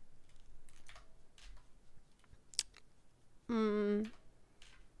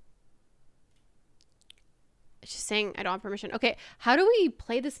 It's just saying I don't have permission. Okay, how do we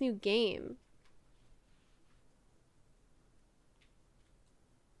play this new game?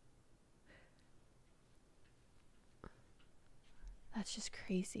 That's just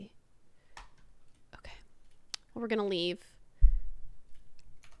crazy. Okay. Well, we're gonna leave.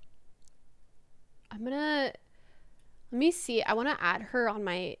 I'm gonna... Let me see. I want to add her on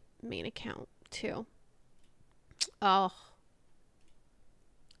my main account, too. Oh.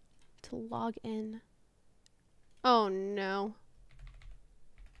 To log in. Oh, no.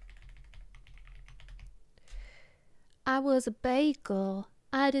 I was a bagel.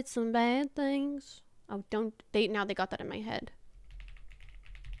 I did some bad things. Oh, don't... Now they got that in my head.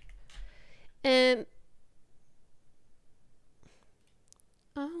 I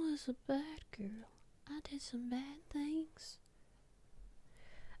was a bad girl. I did some bad things.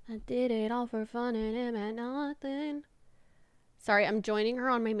 I did it all for fun and it meant nothing. Sorry, I'm joining her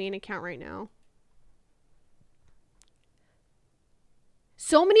on my main account right now.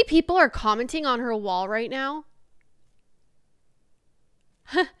 So many people are commenting on her wall right now.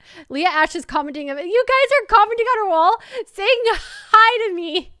 Leah Ashe is commenting. You guys are commenting on her wall saying hi to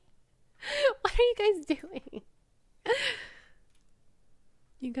me. What are you guys doing?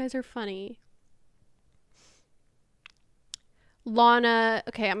 You guys are funny. Lana.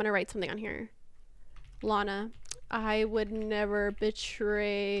 Okay, I'm going to write something on here. Lana, I would never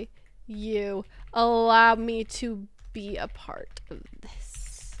betray you. Allow me to be a part of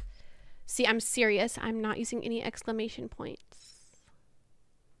this. See, I'm serious. I'm not using any exclamation points.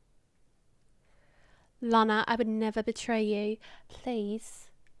 Lana, I would never betray you. Please.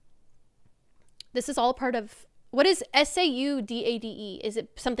 This is all part of... What is SAUDADE? Is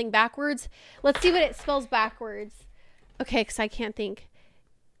it something backwards? Let's see what it spells backwards. Okay, because I can't think.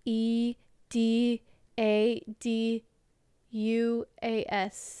 EDADUAS.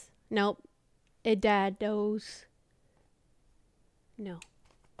 Nope. Edados. No.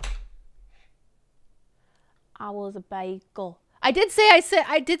 I was a bagel. I did say I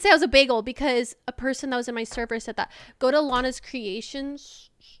was a bagel because a person that was in my server said that. Go to Lana's Creations.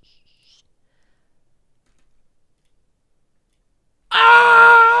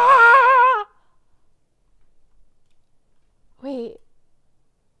 Ah! Wait.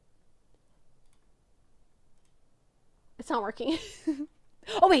 not working.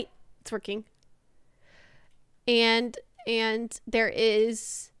 Oh wait, it's working. And there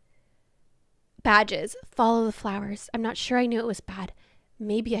is badges. Follow the flowers. I'm not sure I knew it was bad.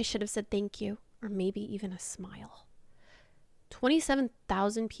 Maybe I should have said thank you, or maybe even a smile.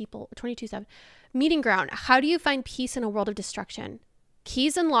 27,000 people, 22,000. Meeting ground. How do you find peace in a world of destruction?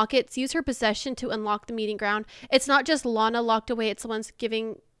 Keys and lockets. Use her possession to unlock the meeting ground. It's not just Lana locked away. It's the ones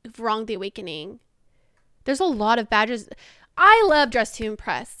giving wrong the awakening. There's a lot of badges. I love Dress to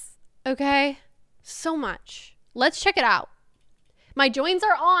Impress. Okay? So much. Let's check it out. My joins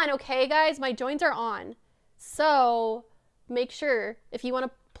are on, okay, guys? My joins are on. So make sure if you want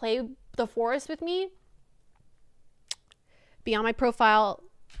to play the forest with me, be on my profile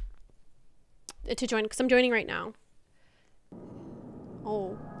to join, because I'm joining right now.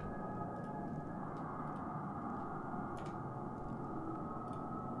 Oh.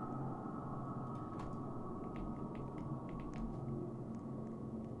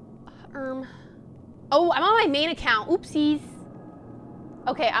 Oh, I'm on my main account. Oopsies.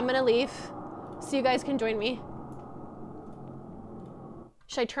 Okay, I'm gonna leave so you guys can join me.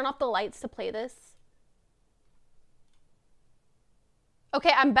 Should I turn off the lights to play this?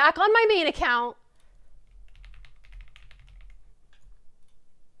 Okay, I'm back on my main account.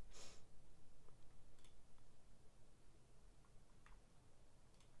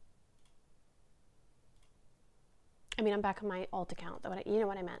 I mean, I'm back on my alt account. You know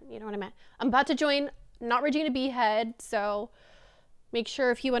what I meant. You know what I meant. I'm about to join Not Regina Behead, so make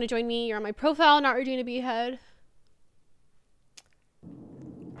sure if you want to join me, you're on my profile, Not Regina Behead.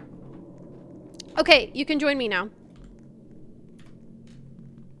 Okay, you can join me now.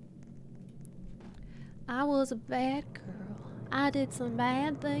 I was a bad girl. I did some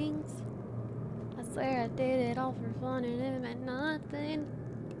bad things. I swear I did it all for fun and it meant nothing.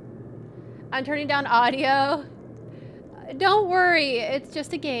 I'm turning down audio. Don't worry, it's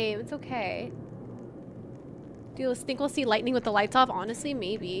just a game. It's okay. Do you think we'll see lightning with the lights off? Honestly,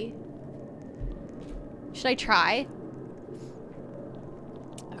 maybe. Should I try?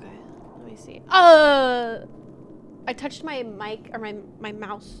 Okay, let me see. I touched my mic or my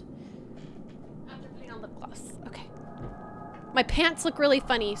mouse after putting on lip gloss. Okay. My pants look really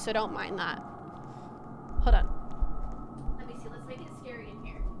funny, so don't mind that. Hold on. Let me see. Let's make it scary in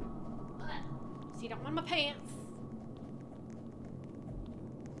here. So you don't want my pants.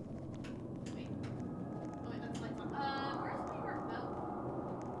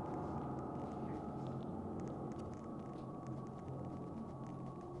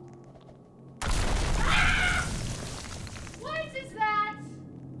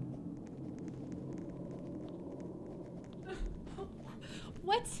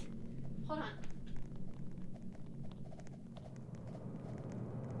 What? Hold on.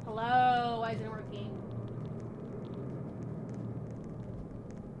 Hello? Why isn't it working?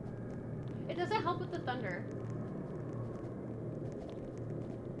 It doesn't help with the thunder.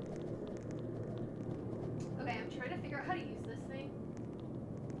 Okay, I'm trying to figure out how to use this thing.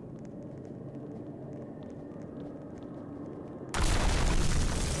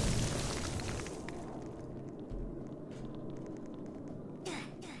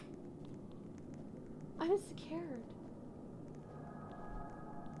 I'm scared.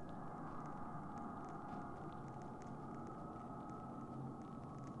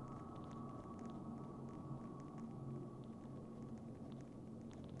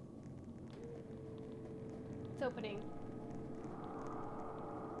 It's opening.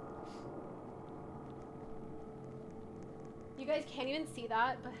 You guys can't even see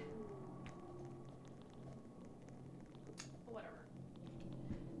that, but whatever.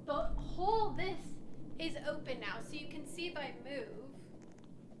 The whole this is open now, so you can see if I move.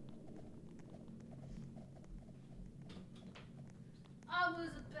 I was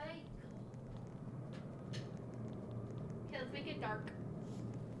a bait. Okay, let's make it dark.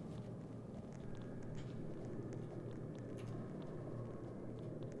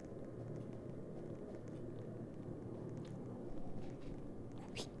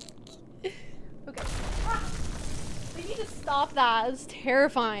 Okay. Ah! We need to stop that. It's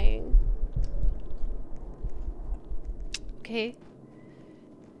terrifying. Okay.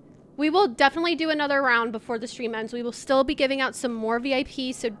 We will definitely do another round before the stream ends. We will still be giving out some more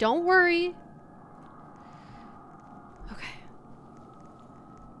VIP, so don't worry. Okay.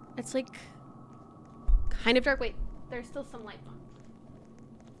 It's like kind of dark. Wait, there's still some lights on.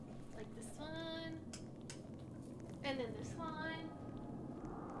 Like this one. And then this one.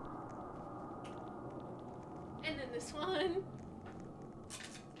 And then this one.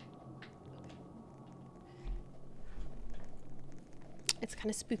 It's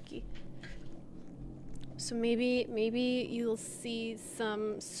kind of spooky. So maybe you'll see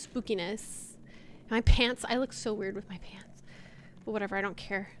some spookiness. My pants, I look so weird with my pants. But whatever, I don't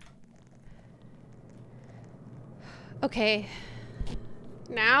care. Okay.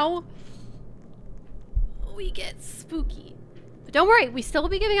 Now we get spooky. But don't worry, we still will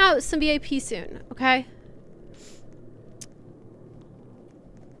be giving out some VIP soon, okay?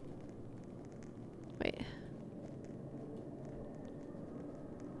 Wait.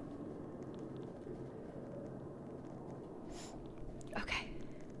 Okay.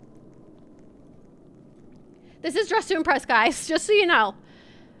 This is Dress to Impress, guys, just so you know.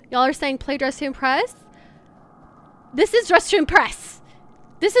 Y'all are saying play Dress to Impress? This is Dress to Impress.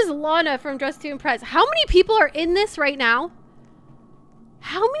 This is Lana from Dress to Impress. How many people are in this right now?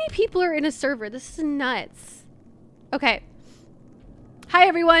 How many people are in a server? This is nuts. Okay. Hi,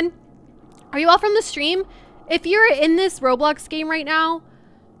 everyone. Are you all from the stream? If you're in this Roblox game right now,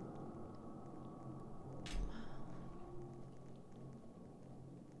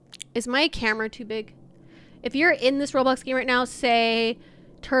 is my camera too big? If you're in this Roblox game right now, say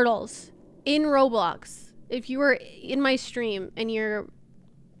turtles in Roblox. If you were in my stream and you're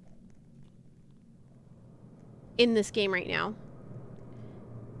in this game right now,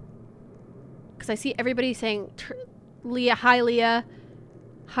 because I see everybody saying Leah, hi Leah.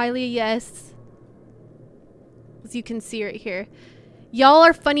 Hi Leah, yes. As you can see right here. Y'all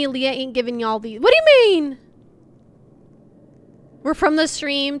are funny. Leah ain't giving y'all these. What do you mean? We're from the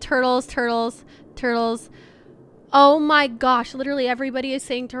stream. Turtles, turtles, turtles. Oh my gosh. Literally everybody is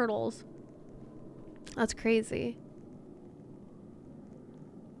saying turtles. That's crazy.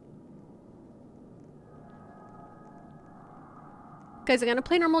 Guys, I'm gonna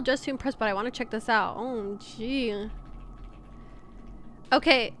play normal just to impress, but I want to check this out. Oh, gee.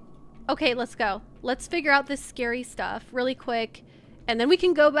 Okay. Okay, let's go. Let's figure out this scary stuff really quick. And then we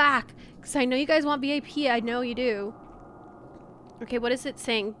can go back. Because I know you guys want VIP. I know you do. Okay, what is it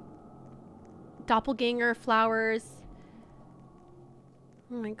saying? Doppelganger, flowers.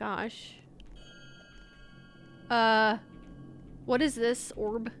 Oh my gosh. What is this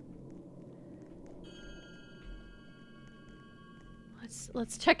orb?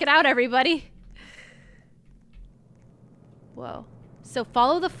 Let's check it out, everybody. Whoa. So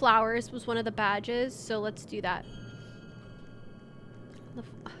follow the flowers was one of the badges, so let's do that.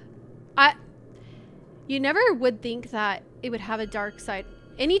 You never would think that it would have a dark side.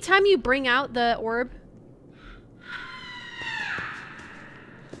 Anytime you bring out the orb.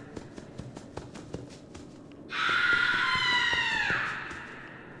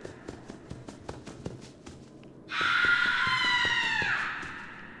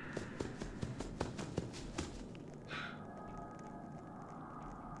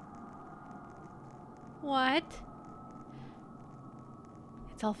 What?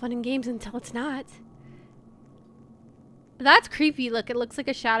 It's all fun and games until it's not. That's creepy. Look, it looks like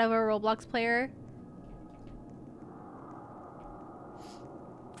a shadow of a Roblox player.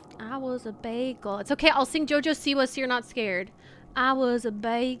 I was a bagel. It's okay. I'll sing Jojo Siwa so you're not scared. I was a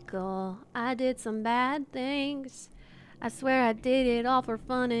bagel. I did some bad things. I swear I did it all for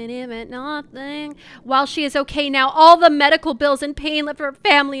fun and it meant nothing. While she is okay now, all the medical bills and pain left her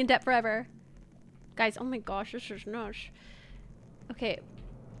family in debt forever. Guys, oh my gosh, this is nuts. Okay,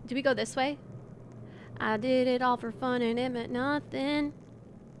 do we go this way? I did it all for fun and it meant nothing.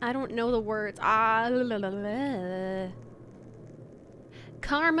 I don't know the words. Ah, la, la, la.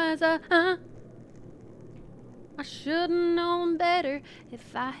 Karma's a, I should've known better.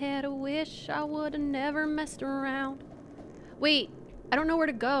 If I had a wish, I would've never messed around. Wait, I don't know where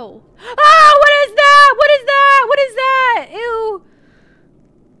to go. Ah, what is that? What is that? What is that? Ew.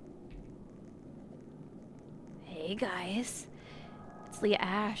 Hey guys, it's Leah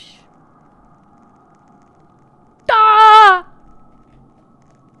Ashe. Ah!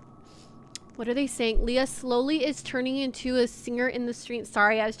 What are they saying? Leah slowly is turning into a singer in the street.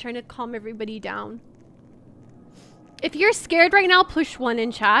 Sorry, I was trying to calm everybody down. If you're scared right now, push 1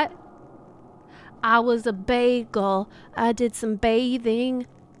 in chat. I was a bagel. I did some bathing.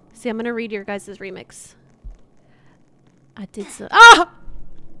 See, I'm gonna read your guys' remix. I did some. Ah!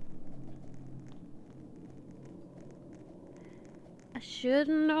 I should've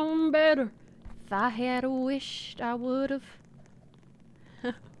known better. If I had wished, I would've.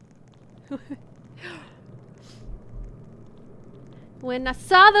 When I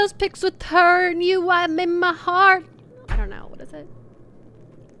saw those pics with her, knew I made my heart. I don't know, what is it?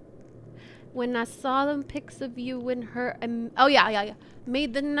 When I saw them pics of you and her, oh yeah.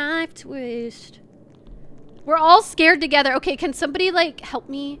 Made the knife twist. We're all scared together. Okay, can somebody like help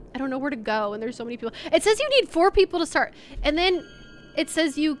me? I don't know where to go and there's so many people. It says you need 4 people to start. And then it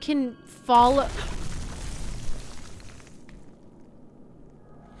says you can follow.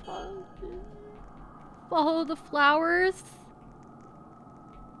 Follow the flowers.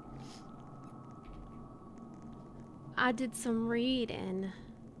 I did some reading.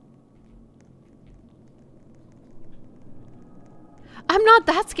 I'm not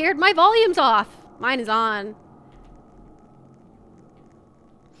that scared. My volume's off. Mine is on.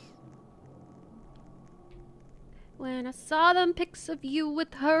 When I saw them pics of you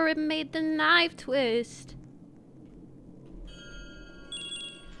with her, it made the knife twist.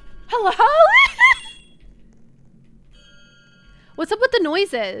 Hello? What's up with the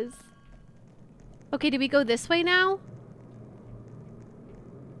noises? Okay, do we go this way now?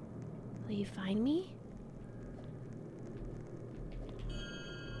 Will you find me?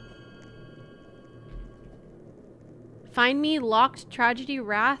 Find me, locked, tragedy,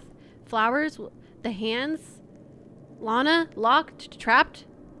 wrath, flowers, the hands, Lana, locked, trapped,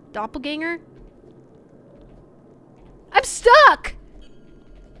 doppelganger. I'm stuck!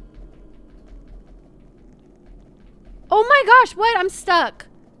 Oh my gosh, what? I'm stuck.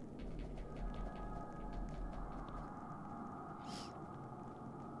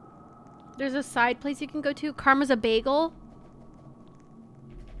 There's a side place you can go to. Karma's a bagel.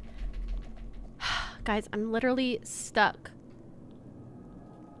 Guys, I'm literally stuck.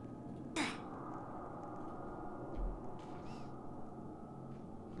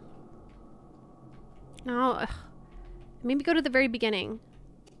 No. Ugh. Maybe go to the very beginning.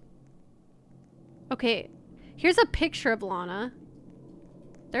 Okay. Here's a picture of Lana.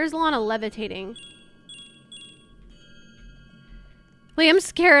 There's Lana levitating. Wait, I'm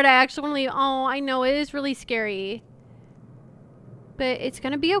scared. I actually... Oh, I know. It is really scary. But it's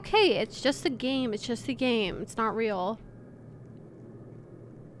gonna be okay. It's just a game. It's just a game. It's not real.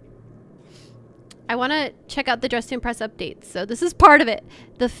 I want to check out the Dress to Impress updates. So this is part of it.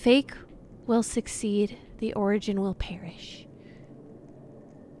 The fake will succeed. The origin will perish.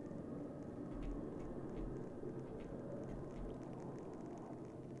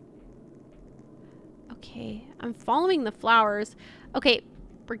 Okay. I'm following the flowers. Okay.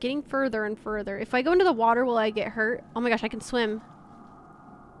 We're getting further and further. If I go into the water, will I get hurt? Oh my gosh, I can swim.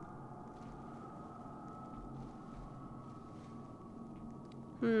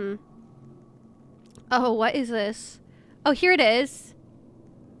 Oh, what is this? Oh, here it is.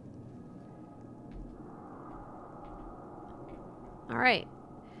 All right.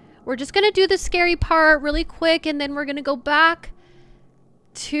 We're just going to do the scary part really quick, and then we're going to go back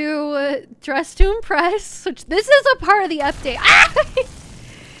to Dress to Impress, which this is a part of the update. Ah!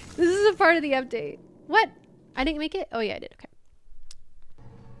 This is a part of the update. What? I didn't make it? Oh, yeah, I did. Okay.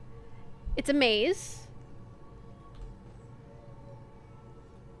 It's a maze.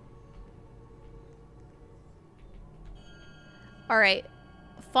 All right.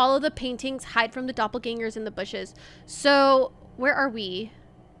 Follow the paintings. Hide from the doppelgangers in the bushes. So, where are we?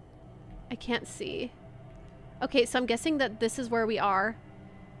 I can't see. Okay, so I'm guessing that this is where we are.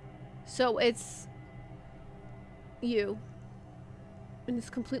 So, it's you. And it's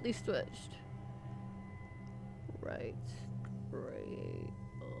completely switched. Right. Right.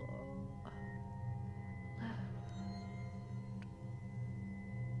 Left.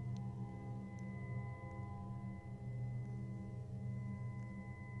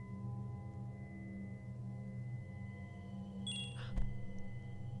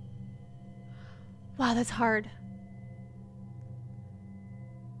 Wow, that's hard.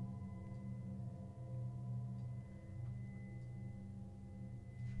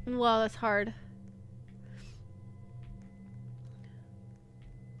 Wow, that's hard.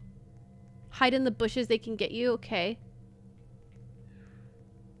 Hide in the bushes, they can get you. Okay.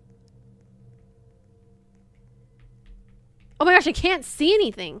 Oh my gosh, I can't see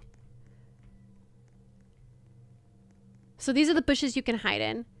anything. So these are the bushes you can hide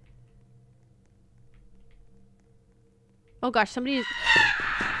in. Oh gosh, somebody's...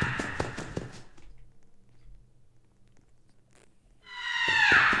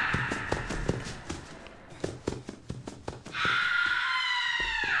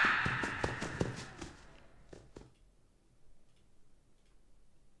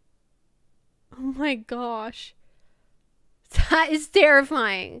 Oh my gosh. That is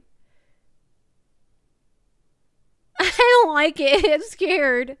terrifying. I don't like it. I'm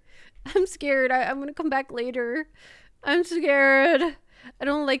scared. I'm scared. I'm gonna come back later. I'm scared. I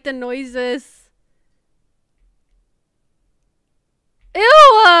don't like the noises.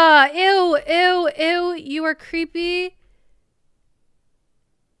 Ew! Ew! Ew! Ew! You are creepy.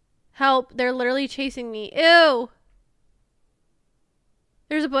 Help. They're literally chasing me. Ew!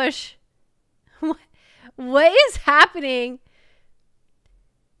 There's a bush. What is happening?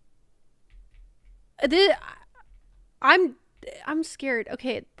 I'm I'm scared.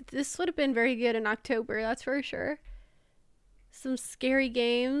 Okay, this would have been very good in October, that's for sure. Some scary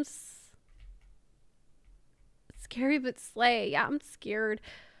games. Scary but slay. Yeah, I'm scared.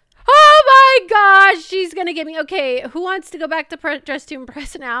 Oh my gosh, she's gonna get me. Okay, who wants to go back to Dress to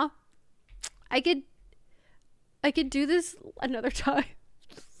Impress now? I could do this another time.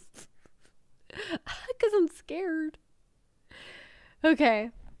 Because I'm scared. Okay,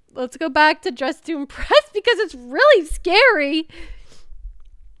 let's go back to Dress to Impress because it's really scary.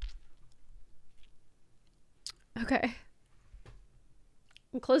 Okay.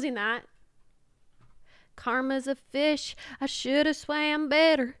 I'm closing that. Karma's a fish. I should have swam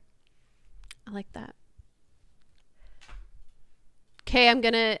better. I like that. Okay, I'm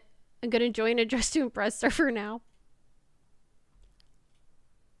gonna join a Dress to Impress server now.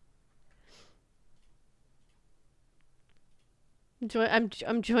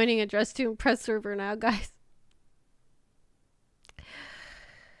 I'm joining a Dress to Impress server now, guys.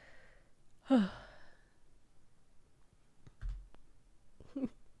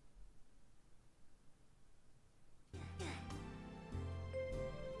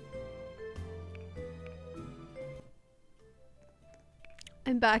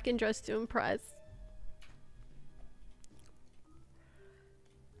 I'm back in Dress to Impress.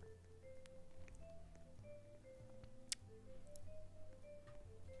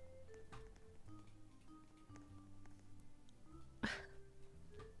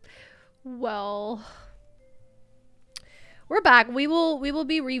 Well, we're back. We will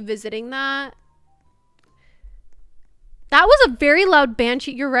be revisiting that. That was a very loud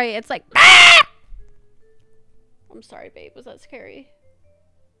banshee. You're right. It's like, ah! I'm sorry, babe. Was that scary?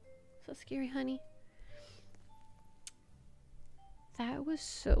 So scary, honey. That was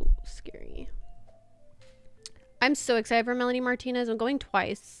so scary. I'm so excited for Melanie Martinez. I'm going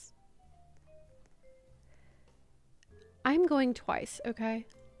twice. I'm going twice, okay?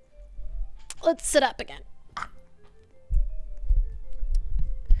 Let's sit up again. I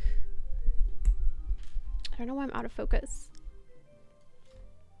don't know why I'm out of focus.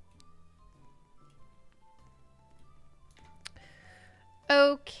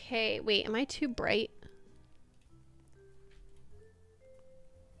 Okay, wait, am I too bright?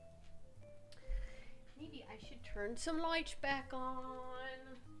 Maybe I should turn some lights back on.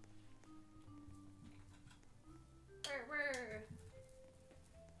 Where?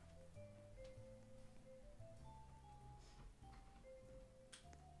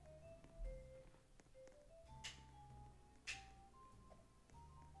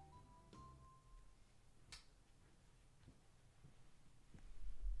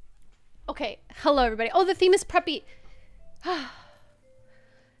 Okay, hello everybody. Oh, the theme is preppy.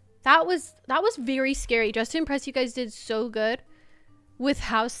 That was very scary. Just to impress, you guys did so good with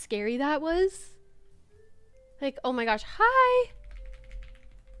how scary that was. Like, oh my gosh. Hi.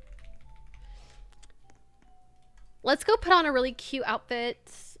 Let's go put on a really cute outfit.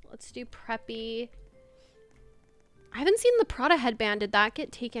 Let's do preppy. I haven't seen the Prada headband. Did that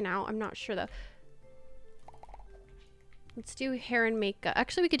get taken out? I'm not sure though. Let's do hair and makeup.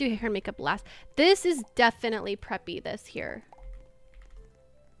 Actually, we could do hair and makeup last. This is definitely preppy, this here.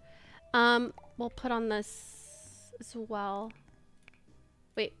 We'll put on this as well.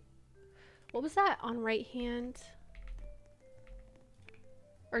 Wait, what was that on right hand?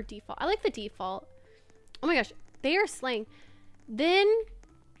 Or default? I like the default. Oh my gosh, they are slaying. Then,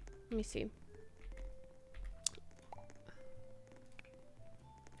 let me see.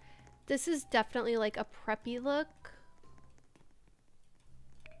 This is definitely like a preppy look.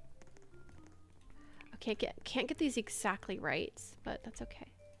 Okay, can't get these exactly right, but that's okay.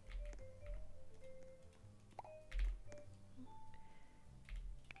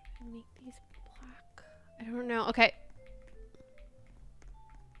 Make these black. I don't know. Okay.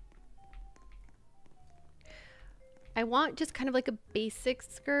 I want just kind of like a basic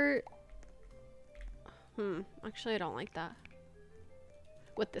skirt. Actually, I don't like that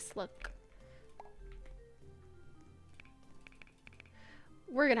with this look.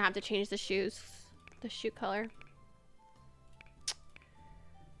 We're gonna have to change the shoes. The shoe color.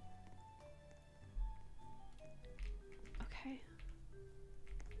 Okay.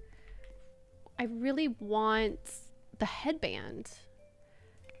 I really want the headband.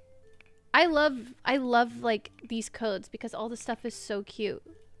 I love like these codes because all the stuff is so cute.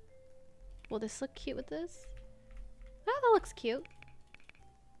 Will this look cute with this? Oh, that looks cute.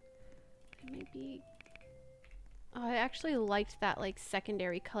 Maybe. Oh, I actually liked that like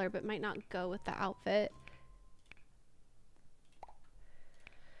secondary color, but might not go with the outfit.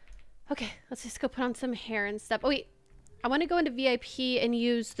 Okay, let's just go put on some hair and stuff. Oh wait, I want to go into VIP and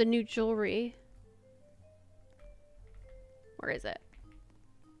use the new jewelry. Where is it?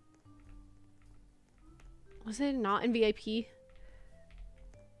 Was it not in VIP?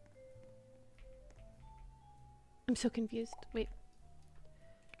 I'm so confused. Wait.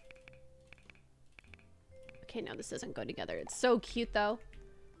 Okay, no, this doesn't go together. It's so cute, though.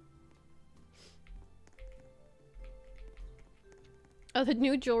 Oh, the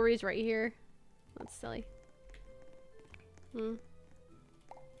new jewelry's right here. That's silly. Hmm.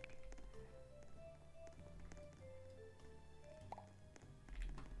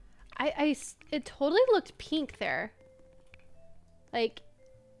 It totally looked pink there. Like,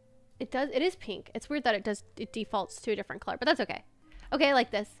 it is pink. It's weird that it defaults to a different color, but that's okay. Okay, I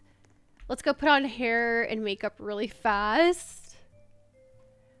like this. Let's go put on hair and makeup really fast.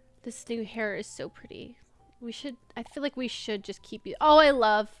 This new hair is so pretty. I feel like we should just keep it. Oh, I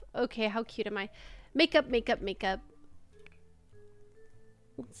love. Okay, how cute am I? Makeup, makeup, makeup.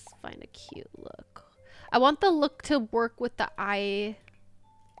 Let's find a cute look. I want the look to work with the eyelashes.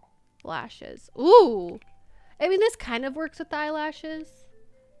 Ooh. I mean, this kind of works with the eyelashes.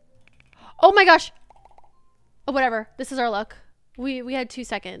 Oh my gosh. Oh, whatever. This is our look. We had 2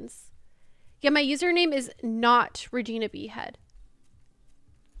 seconds. Yeah, my username is not Regina Behead.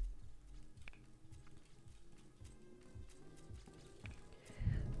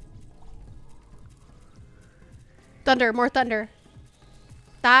 Thunder, more thunder.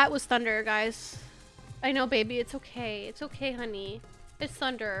 That was thunder, guys. I know, baby. It's okay. It's okay, honey. It's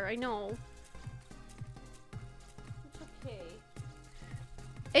thunder. I know. It's okay.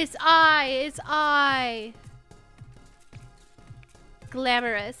 It's I.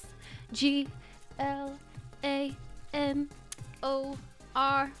 Glamorous. GLAMOROUS.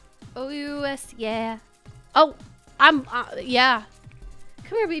 Yeah. Oh, yeah.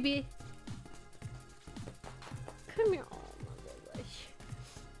 Come here, baby. Come here. Oh my gosh.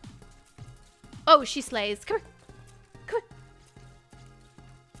 Oh, she slays. Come here. Come here.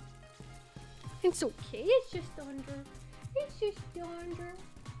 It's okay. It's just thunder. It's just thunder.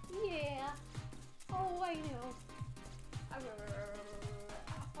 Yeah. Oh, I know.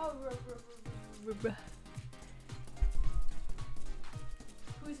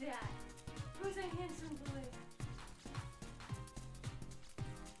 Who's that? Who's that handsome boy?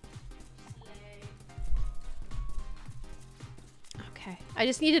 Slay. Okay. I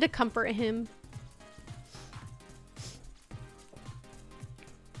just needed to comfort him.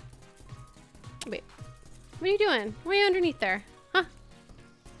 Wait. What are you doing? Why are you underneath there? Huh?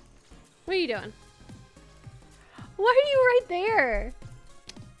 What are you doing? Why are you right there?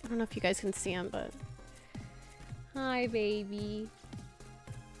 I don't know if you guys can see him, but... Hi, baby.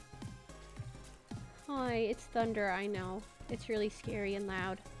 Hi, it's thunder, I know. It's really scary and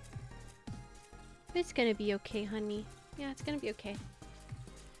loud. It's gonna be okay, honey. Yeah, it's gonna be okay.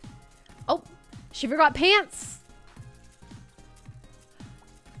 Oh! She forgot pants!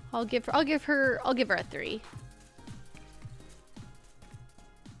 I'll give her a 3.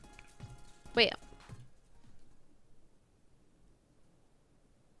 Wait.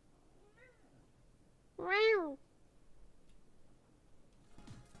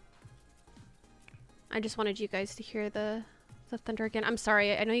 I just wanted you guys to hear the thunder again. I'm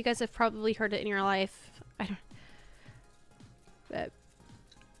sorry. I know you guys have probably heard it in your life. But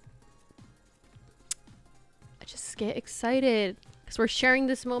I just get excited because we're sharing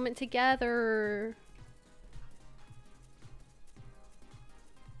this moment together.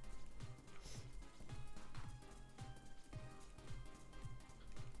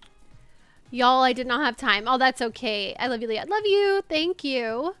 Y'all, I did not have time. Oh, that's okay. I love you, Leah. Love you. Thank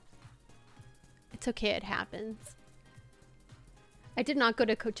you. It's okay. It happens. I did not go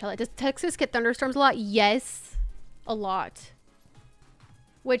to Coachella. Does Texas get thunderstorms a lot? Yes. A lot.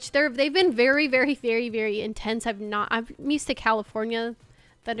 Which they've been very, very, very, very intense. I'm used to California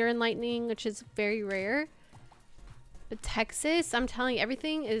thunder and lightning, which is very rare. But Texas, I'm telling you,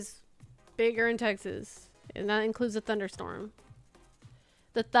 everything is bigger in Texas. And that includes a thunderstorm.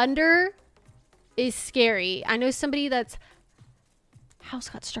 The thunder is scary. I know somebody that's house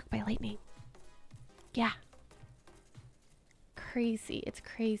got struck by lightning. Yeah. Crazy. It's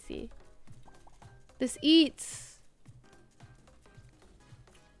crazy. This eats.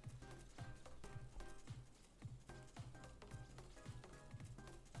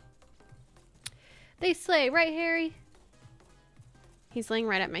 They slay, right, Harry? He's laying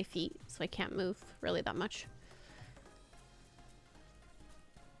right at my feet, so I can't move really that much.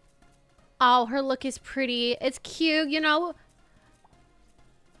 Oh, her look is pretty. It's cute, you know.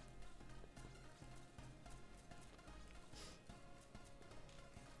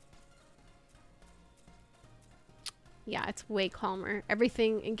 Yeah, it's way calmer.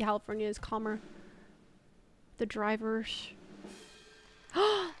 Everything in California is calmer. The drivers.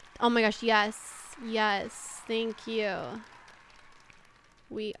 Oh my gosh, yes. Yes. Thank you.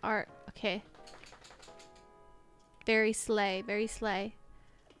 We are... Okay. Very slay. Very slay.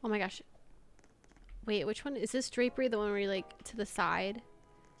 Oh my gosh. Wait, which one? Is this drapery the one where you're like to the side?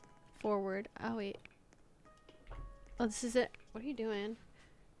 Forward. Oh, wait. Oh, this is it. What are you doing?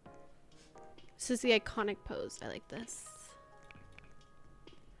 This is the iconic pose. I like this.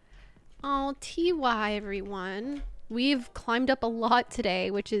 Oh, TY, everyone. We've climbed up a lot today,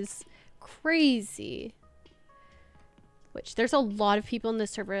 which is crazy. Which, there's a lot of people in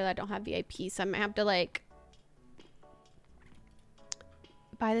this server that don't have VIP, so I might have to, like,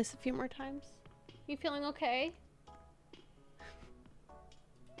 buy this a few more times. You feeling okay?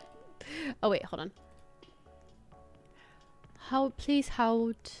 Oh, wait, hold on. Hold, please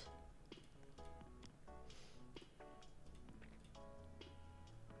hold.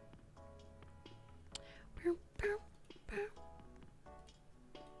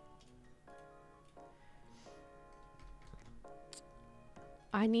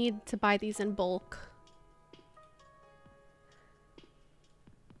 I need to buy these in bulk,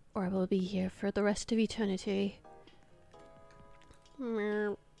 or I will be here for the rest of eternity.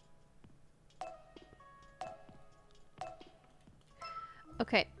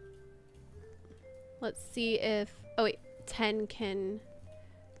 Okay. Let's see if... Oh wait, 10 can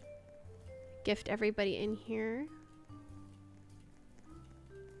gift everybody in here.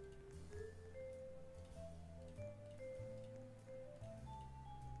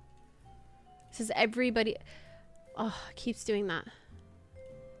 This is everybody. Oh, it keeps doing that.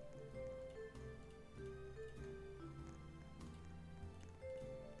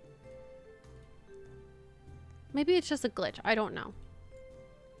 Maybe it's just a glitch. I don't know.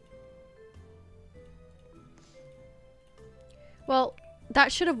 Well,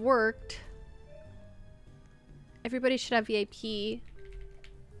 that should have worked. Everybody should have VIP.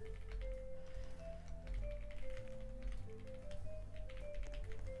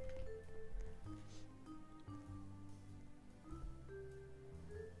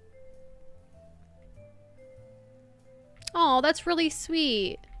 Oh, that's really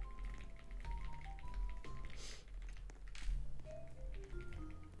sweet.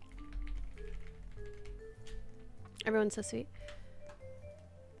 Everyone's so sweet.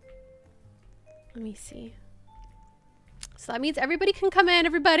 Let me see. So that means everybody can come in.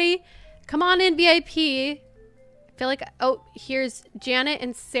 Everybody, come on in VIP. I feel like... Oh, here's Janet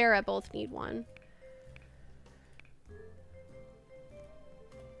and Sarah both need one.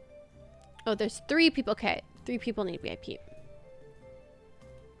 Oh, there's 3 people. Okay, 3 people need VIP.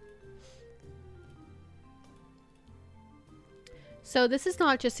 So this is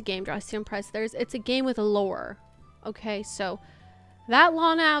not just a game, Dress to Impress. It's a game with a lore. Okay, so that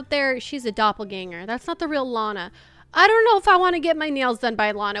Lana out there, she's a doppelganger. That's not the real Lana. I don't know if I want to get my nails done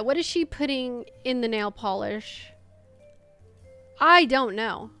by Lana. What is she putting in the nail polish? I don't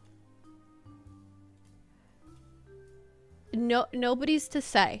know. No, nobody's to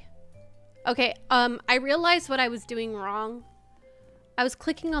say. Okay, I realized what I was doing wrong. I was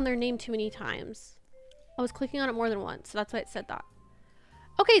clicking on their name too many times. I was clicking on it more than once, so that's why it said that.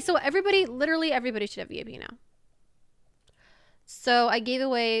 Okay, so everybody, literally everybody should have VIP now. So I gave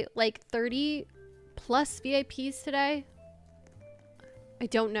away like 30 plus VIPs today. I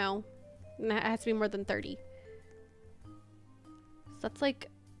don't know. It has to be more than 30. So that's like...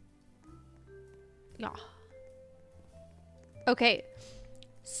 Yeah. Okay.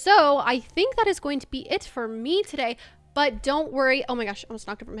 So I think that is going to be it for me today. But don't worry. Oh my gosh, I almost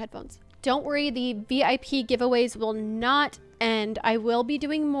knocked over my headphones. Don't worry, the VIP giveaways will not end. I will be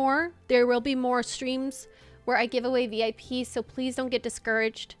doing more. There will be more streams where I give away VIP, so please don't get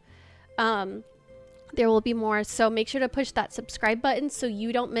discouraged. There will be more, so make sure to push that subscribe button so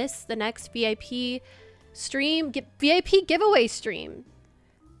you don't miss the next VIP stream, VIP giveaway stream,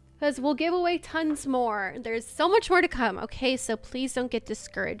 because we'll give away tons more. There's so much more to come, okay? So please don't get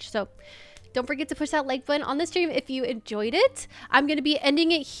discouraged. So don't forget to push that like button on the stream if you enjoyed it. I'm going to be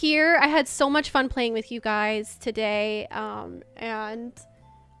ending it here. I had so much fun playing with you guys today, and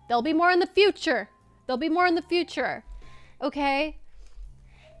there'll be more in the future. There'll be more in the future. Okay?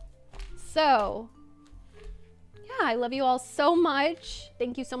 So, yeah, I love you all so much.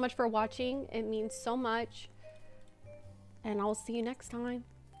 Thank you so much for watching. It means so much. And I'll see you next time.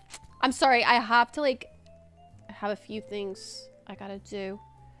 I'm sorry, I have to, like, have a few things I gotta do.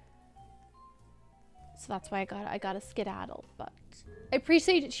 So that's why I gotta skedaddle. But I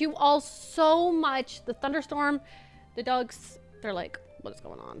appreciate you all so much. The thunderstorm, the dogs, they're like, what is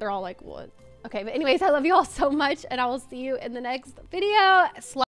going on? They're all like, what? Okay, but anyways, I love you all so much, and I will see you in the next video.